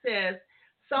process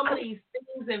some of these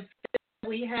things and feelings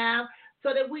we have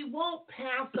so that we won't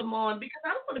pass them on. Because I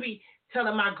don't want to be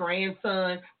telling my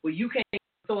grandson, well, you can't go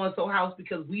to so-and-so house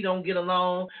because we don't get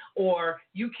along, or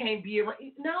you can't be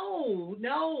around.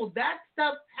 No, that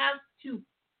stuff has to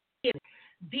end.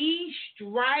 These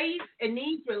strife and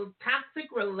these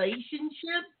toxic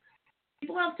relationships,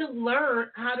 people have to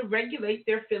learn how to regulate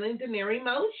their feelings and their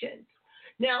emotions.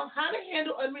 Now, how to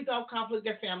handle unresolved conflict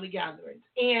at family gatherings.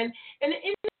 And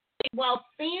while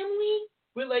family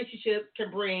relationships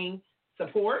can bring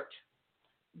support,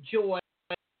 joy,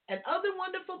 and other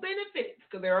wonderful benefits,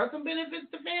 because there are some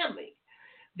benefits to family,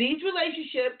 these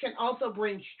relationships can also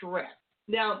bring stress.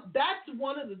 Now, that's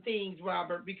one of the things,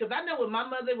 Robert, because I know with my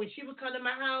mother, when she would come to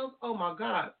my house, oh, my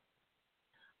God,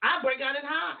 I break out in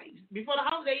hives. Before the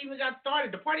holiday even got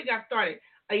started, the party got started.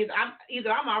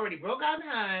 Either I'm already broke out in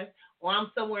hives or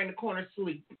I'm somewhere in the corner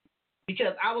asleep.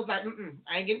 Because I was like,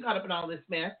 I ain't getting caught up in all this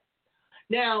mess.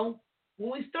 Now,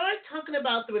 when we start talking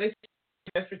about the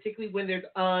relationship, particularly when there's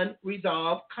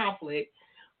unresolved conflict,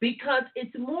 because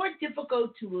it's more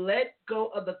difficult to let go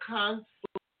of the conflict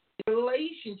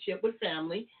relationship with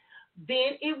family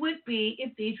than it would be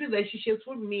if these relationships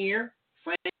were mere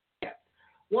friendship.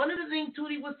 One of the things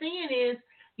Tootie was saying is,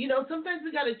 sometimes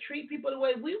we got to treat people the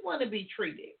way we want to be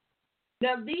treated.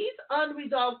 Now, these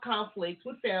unresolved conflicts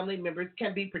with family members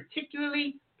can be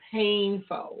particularly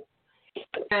painful.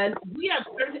 And we have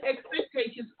certain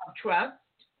expectations of trust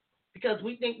because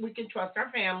we think we can trust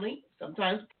our family.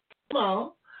 Sometimes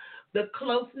small. the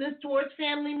closeness towards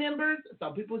family members.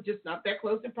 Some people are just not that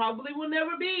close and probably will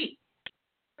never be.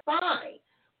 Fine.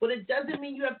 But it doesn't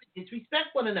mean you have to disrespect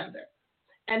one another.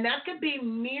 And that could be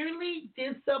merely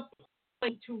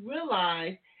disappointing to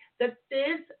realize that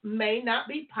this may not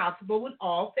be possible with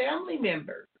all family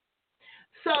members.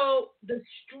 So the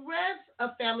stress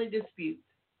of family disputes,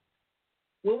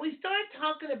 when we start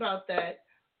talking about that,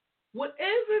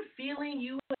 whatever feeling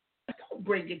you have, don't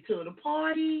bring it to the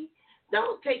party.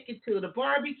 Don't take it to the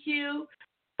barbecue.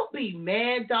 Don't be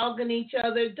mad dogging each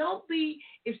other. Don't be,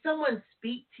 if someone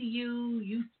speaks to you,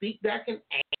 you speak back in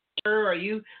anger, or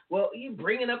you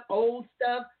bringing up old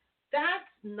stuff. That's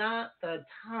not the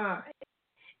time.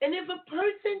 And if a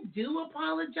person do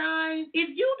apologize,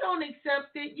 if you don't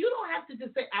accept it, you don't have to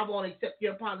just say, I won't accept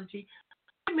your apology.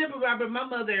 I remember, Robert, my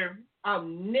mother, I'll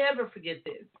never forget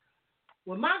this.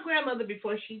 When my grandmother,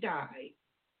 before she died,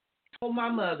 told my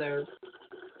mother,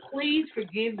 please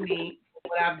forgive me for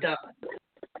what I've done.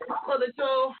 My mother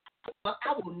told her,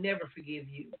 I will never forgive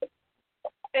you.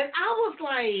 And I was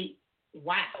like,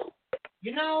 wow.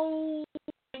 You know,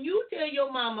 when you tell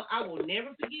your mama, I will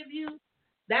never forgive you,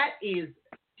 that is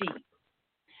deep.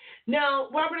 Now,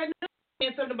 Robert, I know you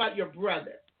said something about your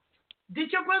brother.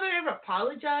 Did your brother ever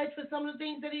apologize for some of the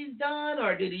things that he's done,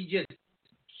 or did he just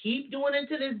keep doing it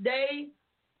to this day?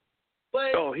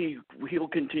 But he'll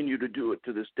continue to do it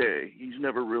to this day. He's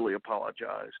never really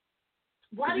apologized.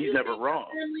 He's never wrong.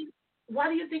 Why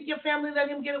do you think your family let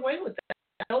him get away with that?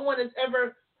 No one has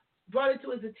ever brought it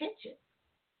to his attention.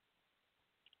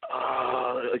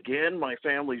 Again, my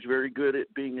family's very good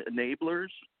at being enablers,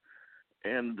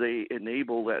 and they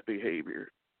enable that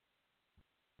behavior.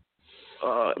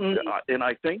 And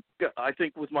I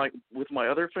think with my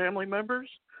other family members,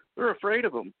 they're afraid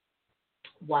of him.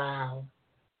 Wow.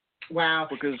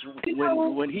 Because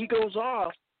when he goes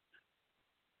off,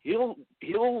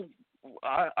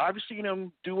 I've seen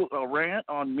him do a rant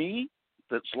on me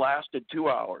that's lasted 2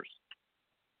 hours,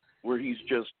 where he's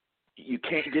just, you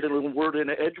can't get a little word in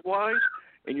edgewise,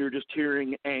 and you're just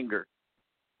hearing anger.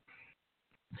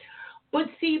 But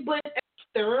as a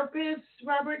therapist,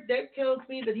 Robert, that tells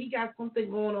me that he got something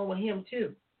going on with him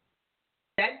too.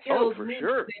 That tells me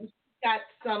sure. that he got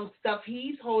some stuff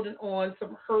he's holding on,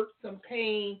 some hurt, some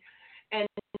pain, and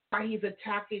why he's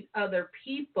attacking other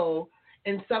people.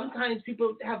 And sometimes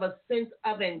people have a sense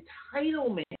of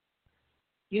entitlement.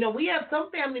 You know, we have some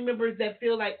family members that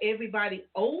feel like everybody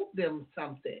owed them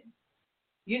something.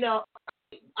 You know,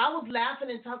 I was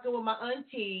laughing and talking with my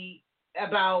auntie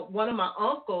about one of my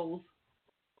uncles,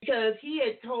 because he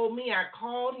had told me, I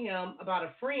called him about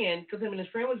a friend, because him and his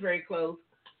friend was very close.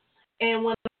 And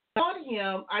when I called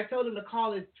him, I told him to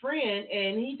call his friend,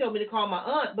 and he told me to call my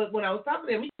aunt. But when I was talking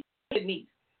to him, he said, niece,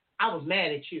 I was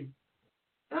mad at you.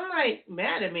 I'm like,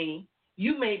 mad at me?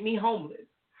 You made me homeless.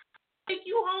 I make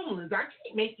you homeless. I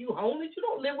can't make you homeless. You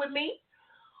don't live with me.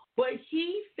 But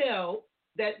he felt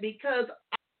that because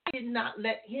I did not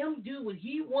let him do what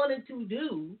he wanted to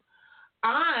do,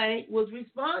 I was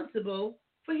responsible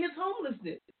for his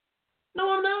homelessness.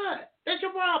 No, I'm not. That's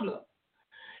your problem.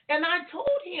 And I told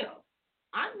him,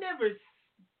 I never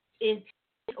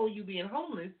intended on you being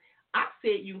homeless. I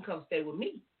said you can come stay with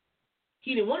me.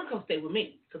 He didn't want to come stay with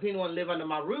me because he didn't want to live under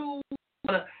my roof,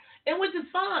 and which is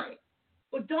fine.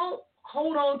 But don't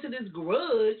hold on to this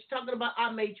grudge talking about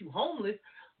I made you homeless.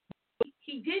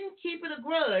 He didn't keep it a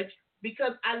grudge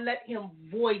because I let him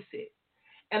voice it.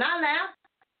 And I laughed,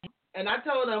 and I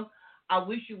told him, I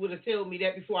wish you would have told me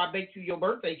that before I baked you your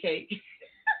birthday cake. He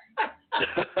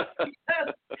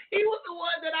was the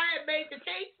one that I had made the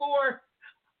cake for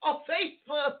on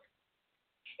Facebook.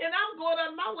 And I'm going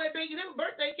on my way baking him a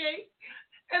birthday cake.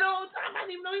 And all the time, I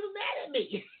didn't even know he was mad at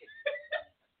me.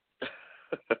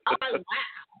 I'm like,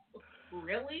 wow,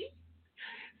 really?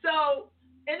 So,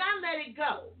 and I let it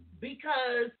go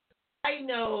because I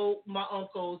know my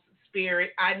uncle's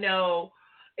spirit. I know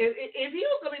if he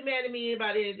was going to be mad at me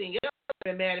about anything else, he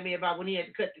would be mad at me about when he had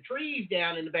to cut the trees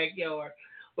down in the backyard.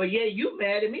 But yeah, you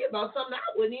mad at me about something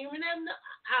I wouldn't even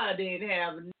have. I didn't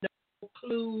have no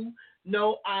clue,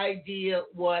 no idea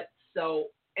whatsoever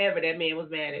that man was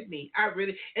mad at me. I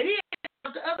really, and he had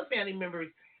talked to other family members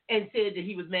and said that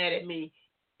he was mad at me.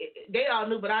 They all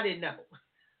knew, but I didn't know.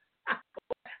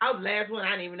 I was the last one.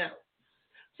 I didn't even know.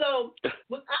 So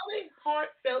without a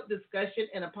heartfelt discussion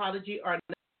and apology or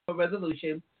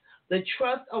resolution, the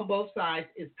trust on both sides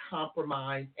is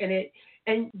compromised,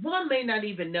 and one may not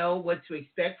even know what to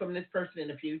expect from this person in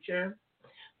the future.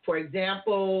 For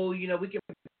example, you know, we can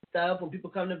stuff when people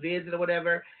come to visit or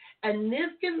whatever, and this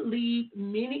can lead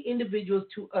many individuals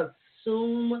to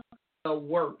assume the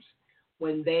worst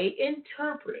when they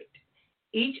interpret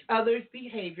each other's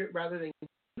behavior rather than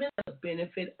giving the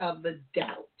benefit of the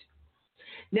doubt.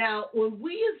 Now, when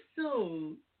we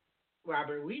assume,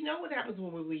 Robert, we know what happens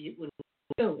when we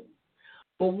assume.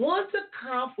 But once a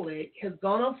conflict has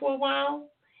gone on for a while,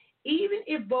 even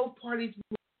if both parties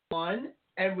move on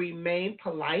and remain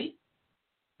polite,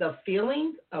 the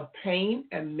feelings of pain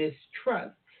and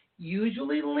mistrust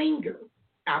usually linger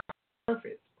after the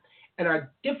surface and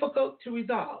are difficult to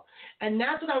resolve. And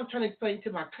that's what I was trying to explain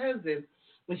to my cousin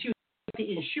when she was trying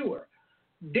to insure.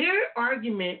 Their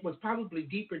argument was probably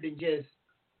deeper than just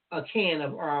a can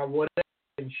of whatever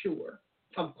insure.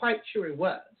 I'm quite sure it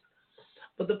was.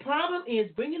 But the problem is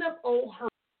bringing up old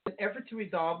hurts in an effort to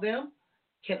resolve them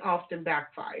can often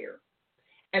backfire.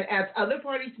 And as other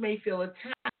parties may feel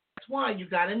attacked, that's why you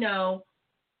got to know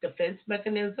defense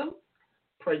mechanism,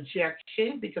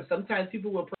 projection, because sometimes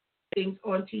people will project things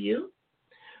onto you,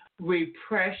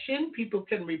 repression, people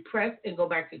can repress and go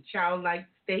back to childlike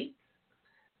states,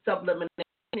 sublimation,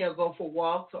 they'll go for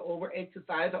walks or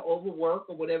over-exercise or overwork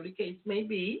or whatever the case may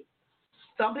be.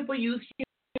 Some people use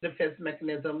defense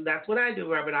mechanism. That's what I do,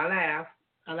 Robert. I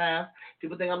laugh.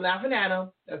 People think I'm laughing at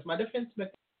them. That's my defense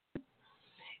mechanism.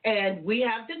 And we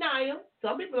have denial.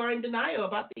 Some people are in denial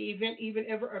about the event even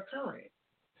ever occurring.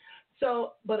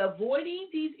 So, but avoiding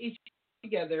these issues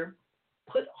together,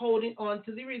 holding on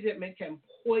to the resentment can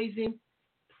poison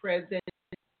present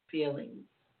feelings,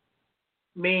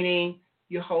 meaning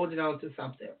you're holding on to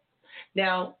something.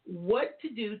 Now, what to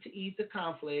do to ease the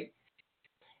conflict?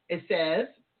 It says,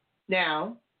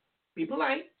 now, be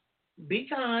polite, be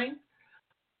kind.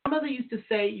 My mother used to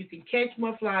say you can catch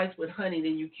more flies with honey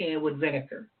than you can with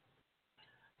vinegar.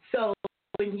 So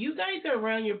when you guys are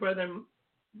around your brother,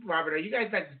 Robert, are you guys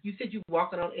like, you said you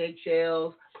walking on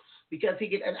eggshells because he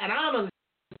get, and I don't know,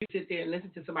 you sit there and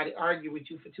listen to somebody argue with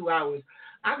you for 2 hours.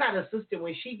 I got a sister,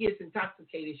 when she gets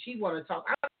intoxicated, she want to talk.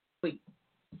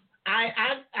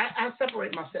 I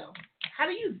separate myself. How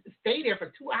do you stay there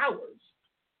for 2 hours?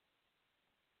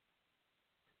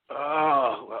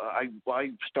 I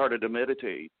started to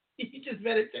meditate. You just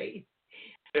meditate.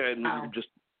 And just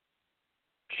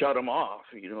shut them off,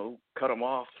 cut them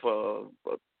off,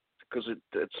 because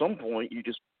at some point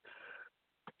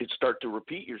it start to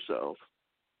repeat yourself.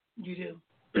 You do.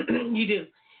 You do.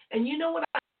 And you know what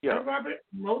Robert?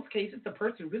 In most cases, the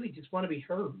person really just want to be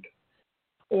heard.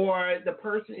 Or the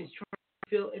person is trying to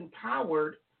feel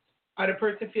empowered, or the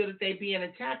person feel that they being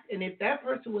attacked. And if that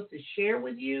person was to share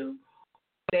with you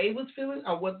what they was feeling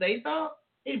or what they thought,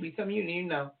 it'd be something you didn't even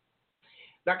know.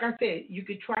 Like I said, you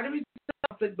could try to resolve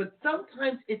conflict, but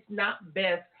sometimes it's not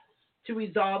best to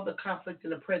resolve the conflict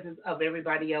in the presence of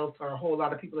everybody else or a whole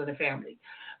lot of people in the family.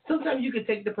 Sometimes you could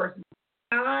take the person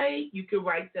aside, you could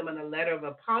write them a letter of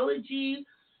apology,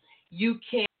 you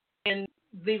can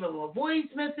leave them a voice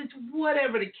message,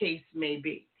 whatever the case may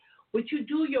be. But you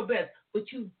do your best,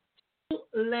 but you don't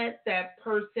let that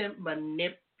person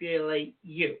manipulate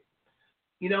you.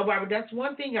 Barbara, that's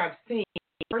one thing I've seen.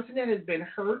 The person that has been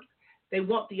hurt, they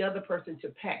want the other person to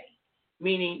pay,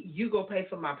 meaning you go pay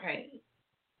for my pain.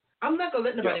 I'm not going to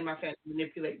let nobody in my family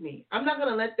manipulate me. I'm not going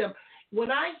to let them.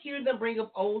 When I hear them bring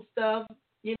up old stuff,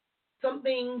 some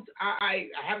things, I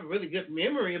have a really good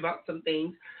memory about some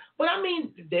things. But I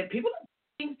mean, there people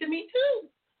do things to me too.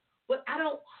 But I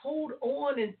don't hold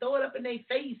on and throw it up in their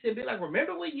face and be like,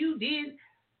 remember what you did?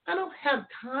 I don't have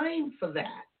time for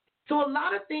that. So a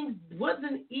lot of things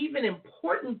wasn't even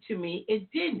important to me. It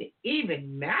didn't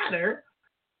even matter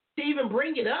to even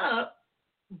bring it up.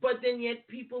 But then yet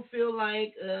people feel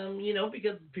like,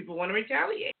 because people want to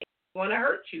retaliate, want to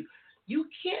hurt you. You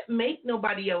can't make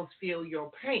nobody else feel your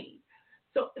pain.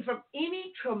 So from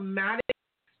any traumatic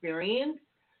experience,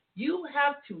 you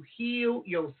have to heal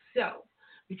yourself.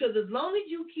 Because as long as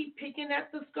you keep picking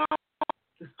at the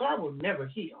scar will never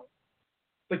heal.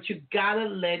 But you got to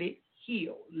let it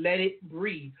heal. Let it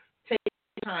breathe. Take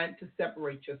time to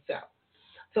separate yourself.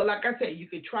 So like I said, you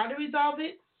could try to resolve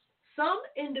it. Some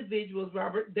individuals,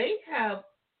 Robert, they have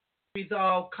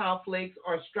resolved conflicts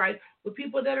or strife with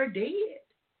people that are dead.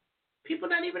 People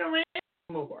not even around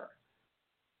anymore.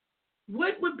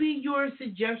 What would be your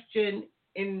suggestion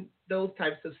in those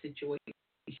types of situations?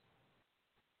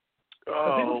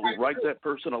 Write that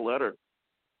person a letter.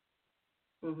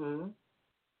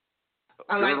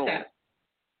 I like that.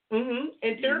 In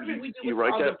therapy, you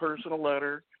write that person a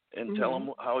letter and tell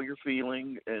them how you're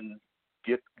feeling and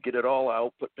get it all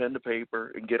out, put pen to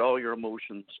paper, and get all your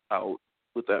emotions out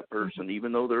with that person,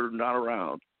 even though they're not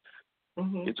around.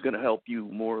 It's going to help you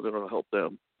more than it'll help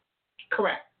them.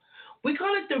 Correct. We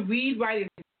call it the read, write,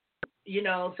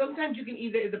 and sometimes you can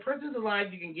either, if the person's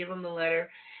alive, you can give them the letter.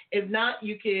 If not,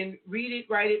 you can read it,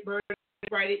 write it, burn it,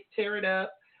 rewrite it, tear it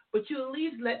up, but you're at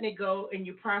least letting it go and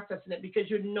you're processing it because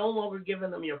you're no longer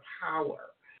giving them your power.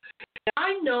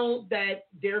 I know that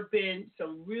there have been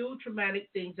some real traumatic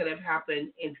things that have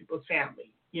happened in people's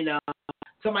family. You know,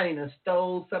 somebody done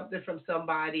stole something from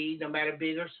somebody, no matter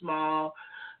big or small.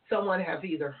 Someone has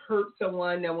either hurt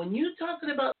someone. Now, when you're talking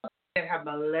about that have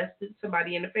molested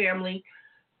somebody in the family,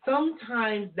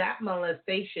 sometimes that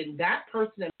molestation, that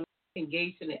person that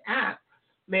engaged in the act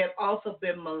may have also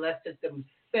been molested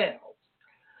themselves.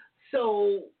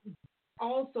 So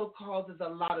also causes a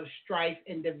lot of strife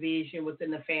and division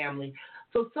within the family.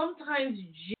 So sometimes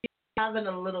just having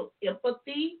a little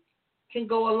empathy can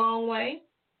go a long way.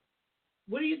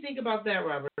 What do you think about that,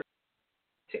 Robert?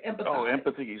 To empathize. Oh,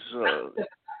 empathy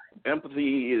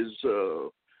is the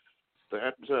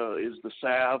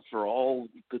salve for all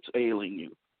that's ailing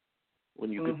you.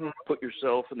 When you can put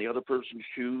yourself in the other person's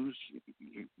shoes,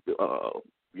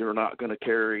 you're not going to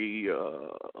carry a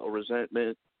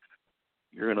resentment.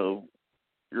 You're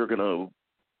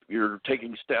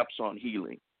taking steps on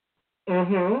healing.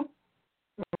 Because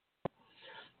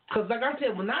like I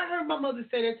said, when I heard my mother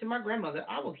say that to my grandmother,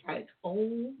 I was like,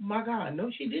 oh my God. No,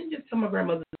 she didn't just tell my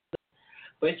grandmother,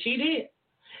 but she did.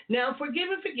 Now, forgive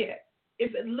and forget.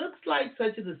 If it looks like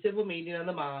such as a civil meeting of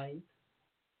the mind,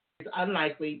 it's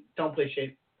unlikely, don't push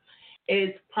it.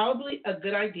 It's probably a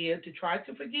good idea to try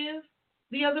to forgive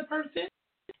the other person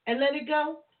and let it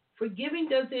go. Forgiving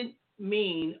doesn't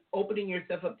mean opening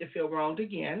yourself up to feel wronged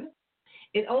again.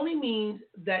 It only means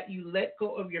that you let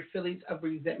go of your feelings of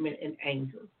resentment and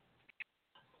anger.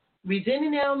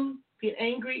 Resenting them, being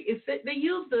angry, they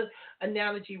use the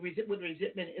analogy with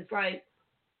resentment. It's like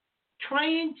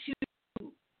trying to,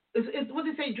 it's what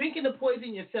they say, drinking the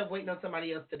poison yourself, waiting on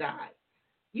somebody else to die.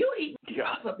 You eat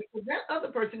yourself up because that other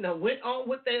person that went on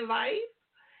with their life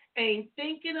ain't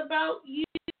thinking about you.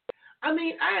 I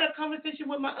mean, I had a conversation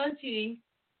with my auntie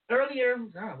earlier,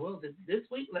 this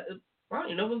week, I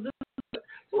don't know, it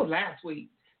was last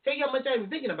week. Tell you how much I was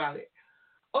thinking about it.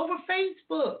 Over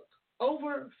Facebook.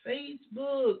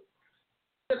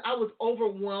 I was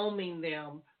overwhelming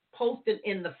them, posting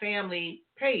in the family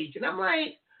page. And I'm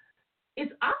like,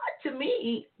 it's odd to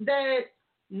me that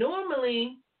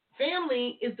normally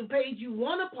family is the page you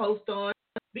want to post on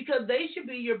because they should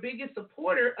be your biggest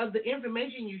supporter of the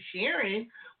information you're sharing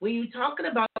when you're talking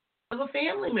about a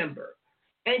family member.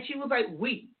 And she was like,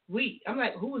 we. I'm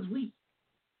like, who is we?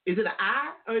 Is it an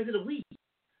I or is it a we?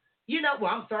 You know,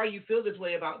 well, I'm sorry you feel this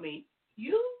way about me.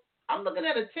 You? I'm looking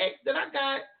at a text that I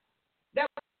got that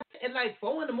was at like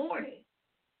 4 a.m.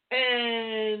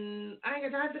 And I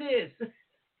ain't got time for this.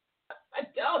 I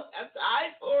don't have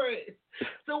time for it.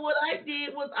 So what I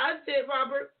did was I said,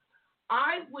 Robert,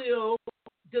 I will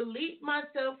delete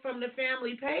myself from the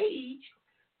family page.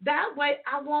 That way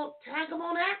I won't tag them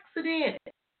on accident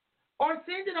or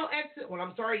send it on accident. Well,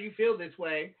 I'm sorry you feel this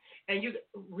way. And you,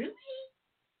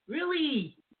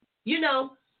 really? You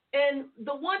know, and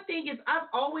the one thing is I've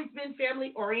always been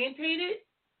family orientated,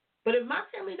 but if my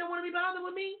family don't want to be bothered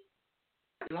with me,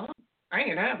 I ain't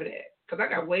gonna have that because I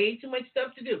got way too much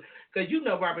stuff to do. Because you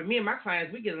know, Robert, me and my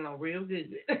clients, we get along real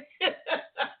good.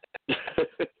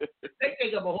 They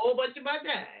take up a whole bunch of my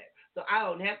time, so I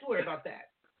don't have to worry about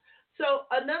that. So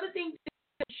another thing to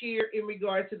share in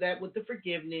regard to that with the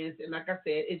forgiveness, and like I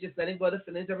said, it's just letting go of the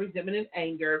feelings of resentment and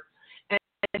anger. And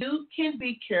you can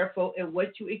be careful in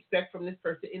what you expect from this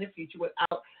person in the future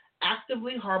without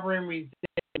actively harboring resentment.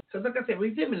 Because like I said,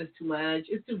 resentment is too much.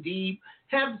 It's too deep.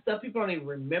 Half the stuff people don't even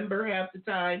remember half the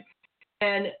time.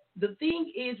 And the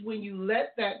thing is, when you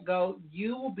let that go,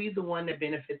 you will be the one that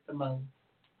benefits the most.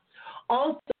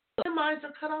 Also, minimize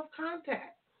or cut off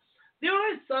contact. There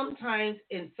are some times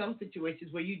in some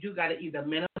situations where you do got to either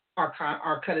minimize or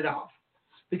cut it off.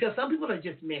 Because some people are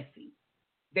just messy.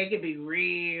 They can be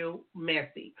real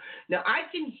messy. Now, I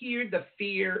can hear the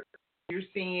fear you're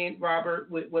seeing, Robert,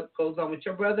 with what goes on with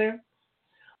your brother.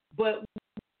 But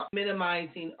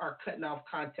minimizing or cutting off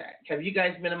contact. Have you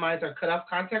guys minimized or cut off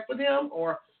contact with him,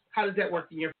 or how does that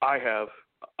work in your? I have.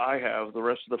 The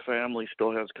rest of the family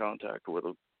still has contact with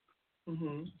him.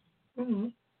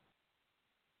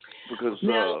 Because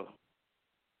now,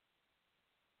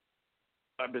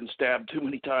 I've been stabbed too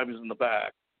many times in the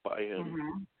back by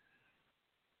him.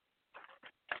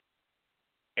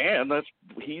 And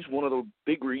he's one of the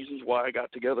big reasons why I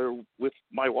got together with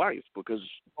my wife, because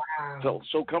it felt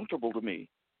so comfortable to me.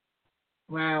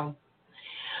 Wow.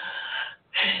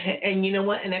 And you know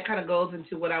what? And that kind of goes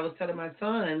into what I was telling my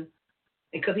son,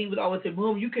 because he would always say,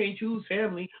 Mom, you can't choose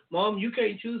family. Mom, you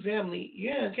can't choose family.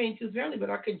 Yeah, I can't choose family, but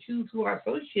I can choose who I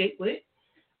associate with.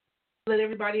 let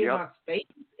everybody in my space,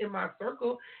 in my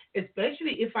circle,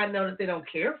 especially if I know that they don't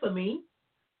care for me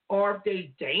or if they're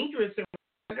dangerous.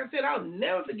 Like I said, I'll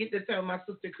never forget the time my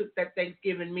sister cooked that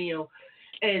Thanksgiving meal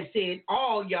and said,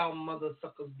 all y'all mother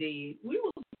suckers dead.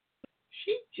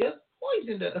 She just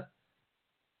poisoned us.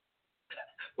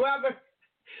 Robert,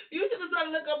 you should have tried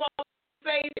to look up my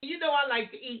face. You know I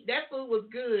like to eat. That food was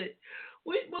good.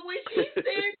 But when she said that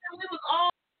it was all,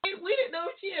 we didn't know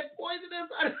she had poisoned us.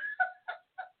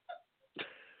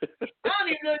 I don't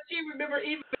even know if she remember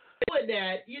even doing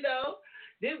that, you know.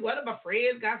 Then one of my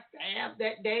friends got stabbed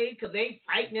that day because they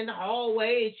fighting in the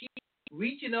hallway and she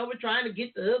reaching over trying to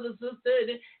get the other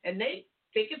sister. And they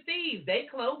thick as thieves. They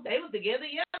close. They was together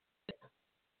yesterday.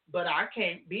 But I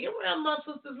can't be around my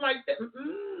sisters like that.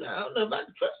 I don't know if I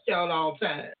can trust y'all all the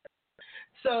time.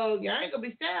 So y'all ain't going to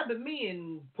be stabbing me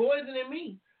and poisoning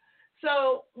me.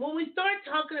 So when we start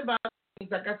talking about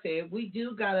things, like I said, we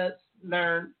do got to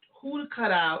learn who to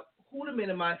cut out, who to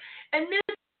minimize. And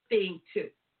this thing, too.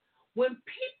 When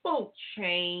people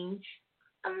change,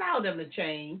 allow them to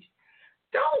change.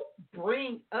 Don't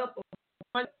bring up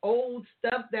old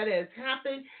stuff that has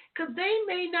happened because they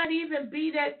may not even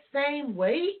be that same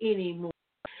way anymore.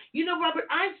 You know, Robert,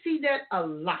 I see that a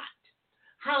lot.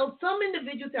 How some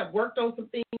individuals have worked on some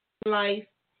things in life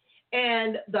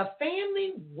and the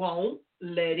family won't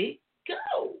let it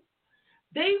go.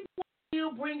 They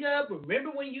will bring up,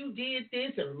 remember when you did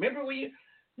this and remember when you...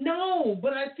 No,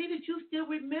 but I see that you still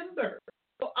remember.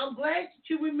 So I'm glad that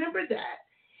you remember that.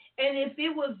 And if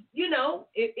it was, you know,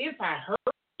 if I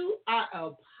hurt you, I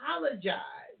apologize.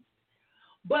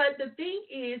 But the thing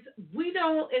is, we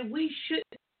don't and we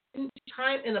shouldn't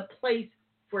time and a place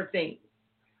for things.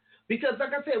 Because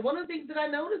like I said, one of the things that I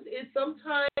noticed is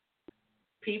sometimes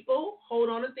people hold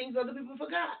on to things other people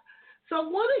forgot. So I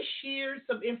want to share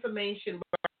some information,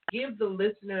 give the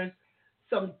listeners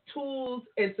some tools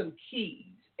and some keys.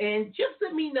 And just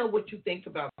let me know what you think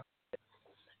about it.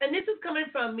 And this is coming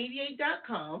from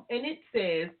mediate.com, and it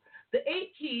says the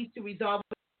 8 keys to resolve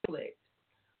conflict.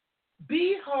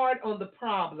 Be hard on the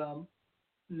problem,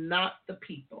 not the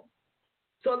people.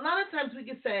 So a lot of times we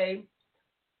can say,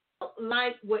 I don't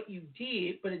like what you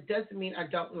did, but it doesn't mean I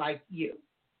don't like you.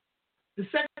 The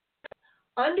second,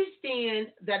 understand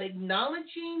that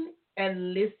acknowledging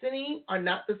and listening are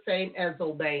not the same as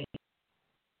obeying.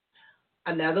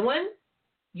 Another one,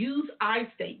 use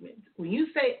I statements. When you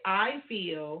say I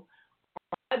feel,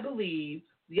 I believe,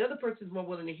 the other person is more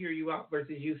willing to hear you out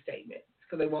versus you statements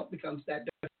because they won't become that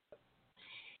different.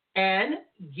 And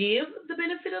give the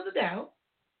benefit of the doubt.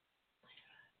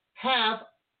 Have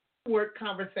word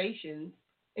conversations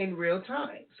in real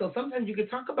time. So sometimes you can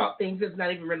talk about things that's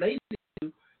not even related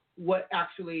to what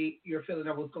actually you're feeling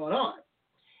or what's going on.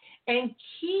 And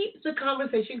keep the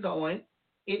conversation going.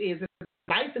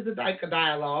 Life is like a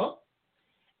dialogue.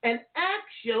 And ask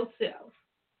yourself,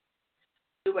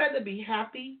 would you rather be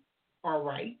happy or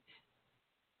right?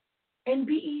 And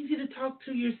be easy to talk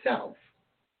to yourself.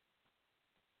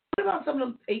 What about some of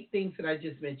those 8 things that I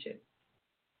just mentioned?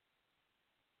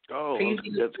 Oh,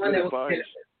 that's good advice.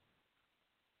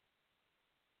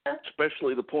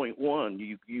 Especially the point 1,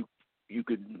 you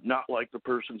could not like the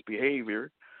person's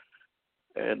behavior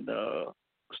and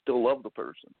still love the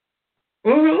person.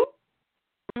 Mm-hmm.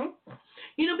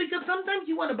 You know, because sometimes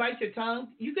you want to bite your tongue.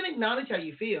 You can acknowledge how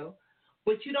you feel,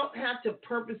 but you don't have to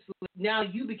purposely. Now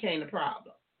you became the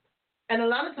problem. And a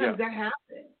lot of times that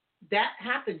happens. That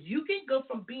happens. You can go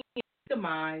from being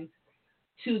victimized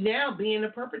to now being a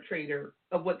perpetrator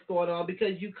of what's going on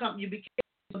because you became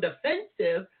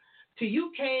defensive till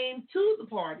you came to the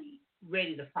party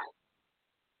ready to fight.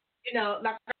 You know,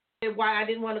 like I said, why I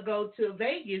didn't want to go to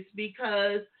Vegas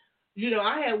because, you know,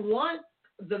 I had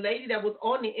the lady that was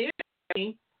on the air,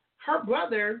 her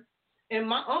brother and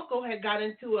my uncle had got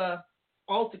into a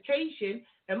altercation,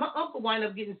 and my uncle wound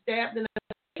up getting stabbed and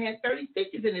had 30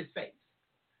 stitches in his face.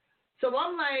 So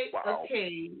I'm like, wow.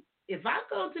 Okay, if I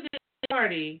go to this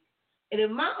party and if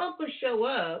my uncle show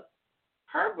up,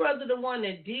 her brother the one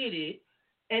that did it,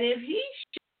 and if he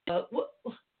show up, well,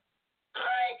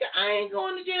 I ain't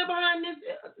going to jail behind this.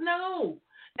 No.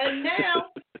 And now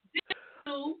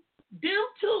them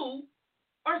two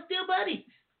are still buddies.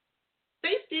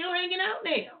 They still hanging out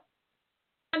now.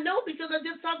 I know because I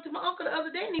just talked to my uncle the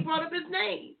other day and he brought up his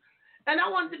name. And I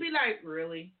wanted to be like,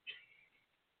 really?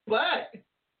 But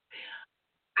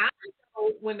I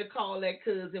know when to call that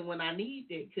cousin when I need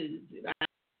that cousin. I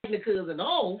ain't the cousin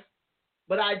off,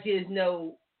 but I just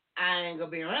know I ain't going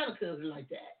to be around a cousin like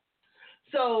that.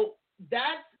 So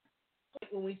that's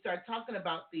when we start talking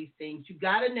about these things. You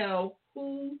got to know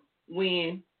who,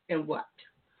 when, and what.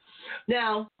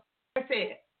 Now, like I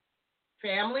said,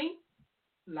 family,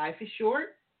 life is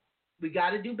short. We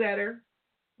got to do better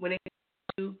when it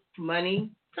comes to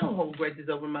money. Don't hold grudges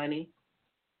over money.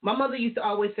 My mother used to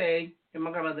always say, and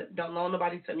my grandmother, don't loan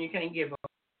nobody something you can't give them.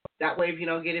 That way, if you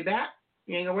don't get it back,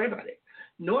 you ain't going to worry about it.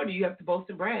 Nor do you have to boast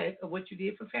and brag of what you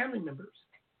did for family members.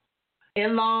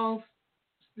 In-laws,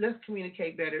 let's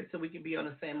communicate better so we can be on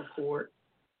the same accord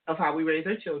of how we raise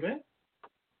our children.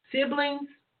 Siblings,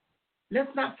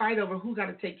 let's not fight over who got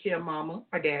to take care of mama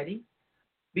or daddy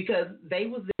because they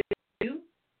was there too.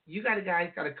 You guys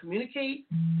got to communicate,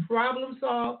 problem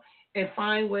solve, and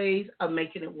find ways of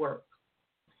making it work.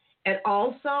 And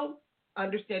also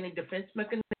understanding defense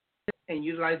mechanisms and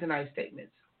utilizing I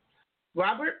statements.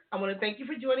 Robert, I want to thank you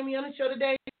for joining me on the show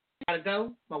today. I got to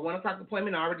go. My 1 o'clock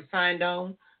appointment I already signed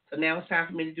on, so now it's time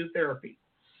for me to do therapy.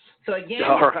 So again,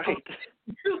 all right. Thank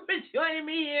you for joining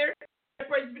me here at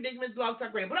Praise Predicaments Blog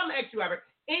Talk Radio. But I'm going to ask you, Robert,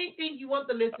 anything you want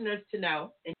the listeners to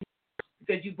know, and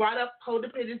because you brought up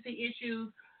codependency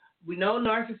issues, we know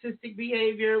narcissistic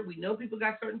behavior, we know people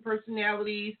got certain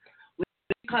personalities, we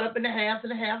caught up in the haves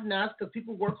and the have-nots because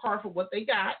people work hard for what they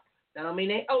got. That don't mean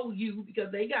they owe you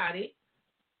because they got it.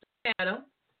 Adam,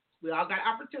 we all got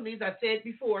opportunities. I said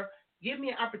before, give me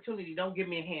an opportunity, don't give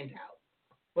me a handout.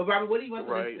 Well, Robert, what do you want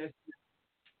the listeners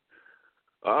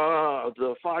to know?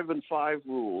 The 5 and 5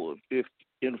 rule. If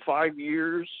in 5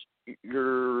 years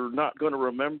you're not going to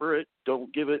remember it,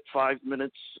 don't give it 5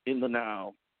 minutes in the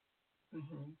now.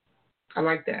 Mm-hmm. I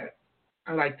like that.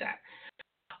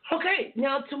 Okay,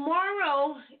 now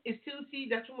tomorrow is Tuesday.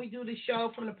 That's when we do the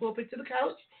show From the Pulpit to the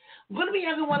Couch. I'm going to be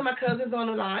having one of my cousins on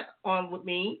the line with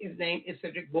me. His name is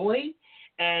Cedric Boyd,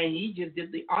 and he just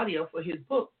did the audio for his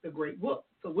book, The Great Book.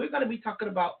 So we're going to be talking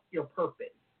about your purpose.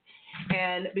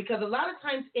 And because a lot of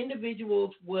times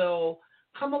individuals will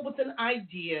come up with an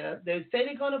idea, they say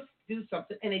they're going to do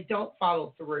something, and they don't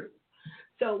follow through.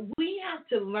 So we have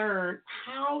to learn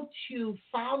how to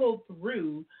follow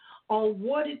through on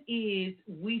what it is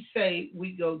we say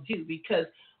we go do, because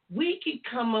we can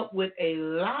come up with a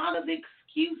lot of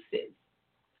excuses.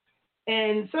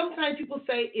 And sometimes people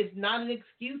say it's not an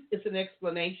excuse, it's an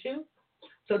explanation.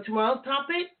 So tomorrow's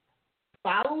topic,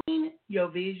 following your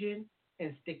vision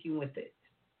and sticking with it,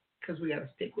 because we got to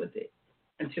stick with it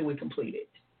until we complete it.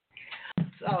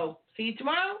 So see you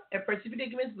tomorrow at Precious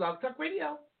Predicaments Blog Talk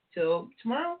Radio. Till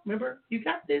tomorrow, remember, you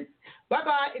got this.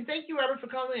 Bye-bye, and thank you, Robert, for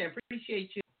calling in.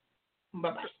 Appreciate you.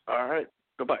 Bye-bye. All right.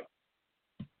 Goodbye.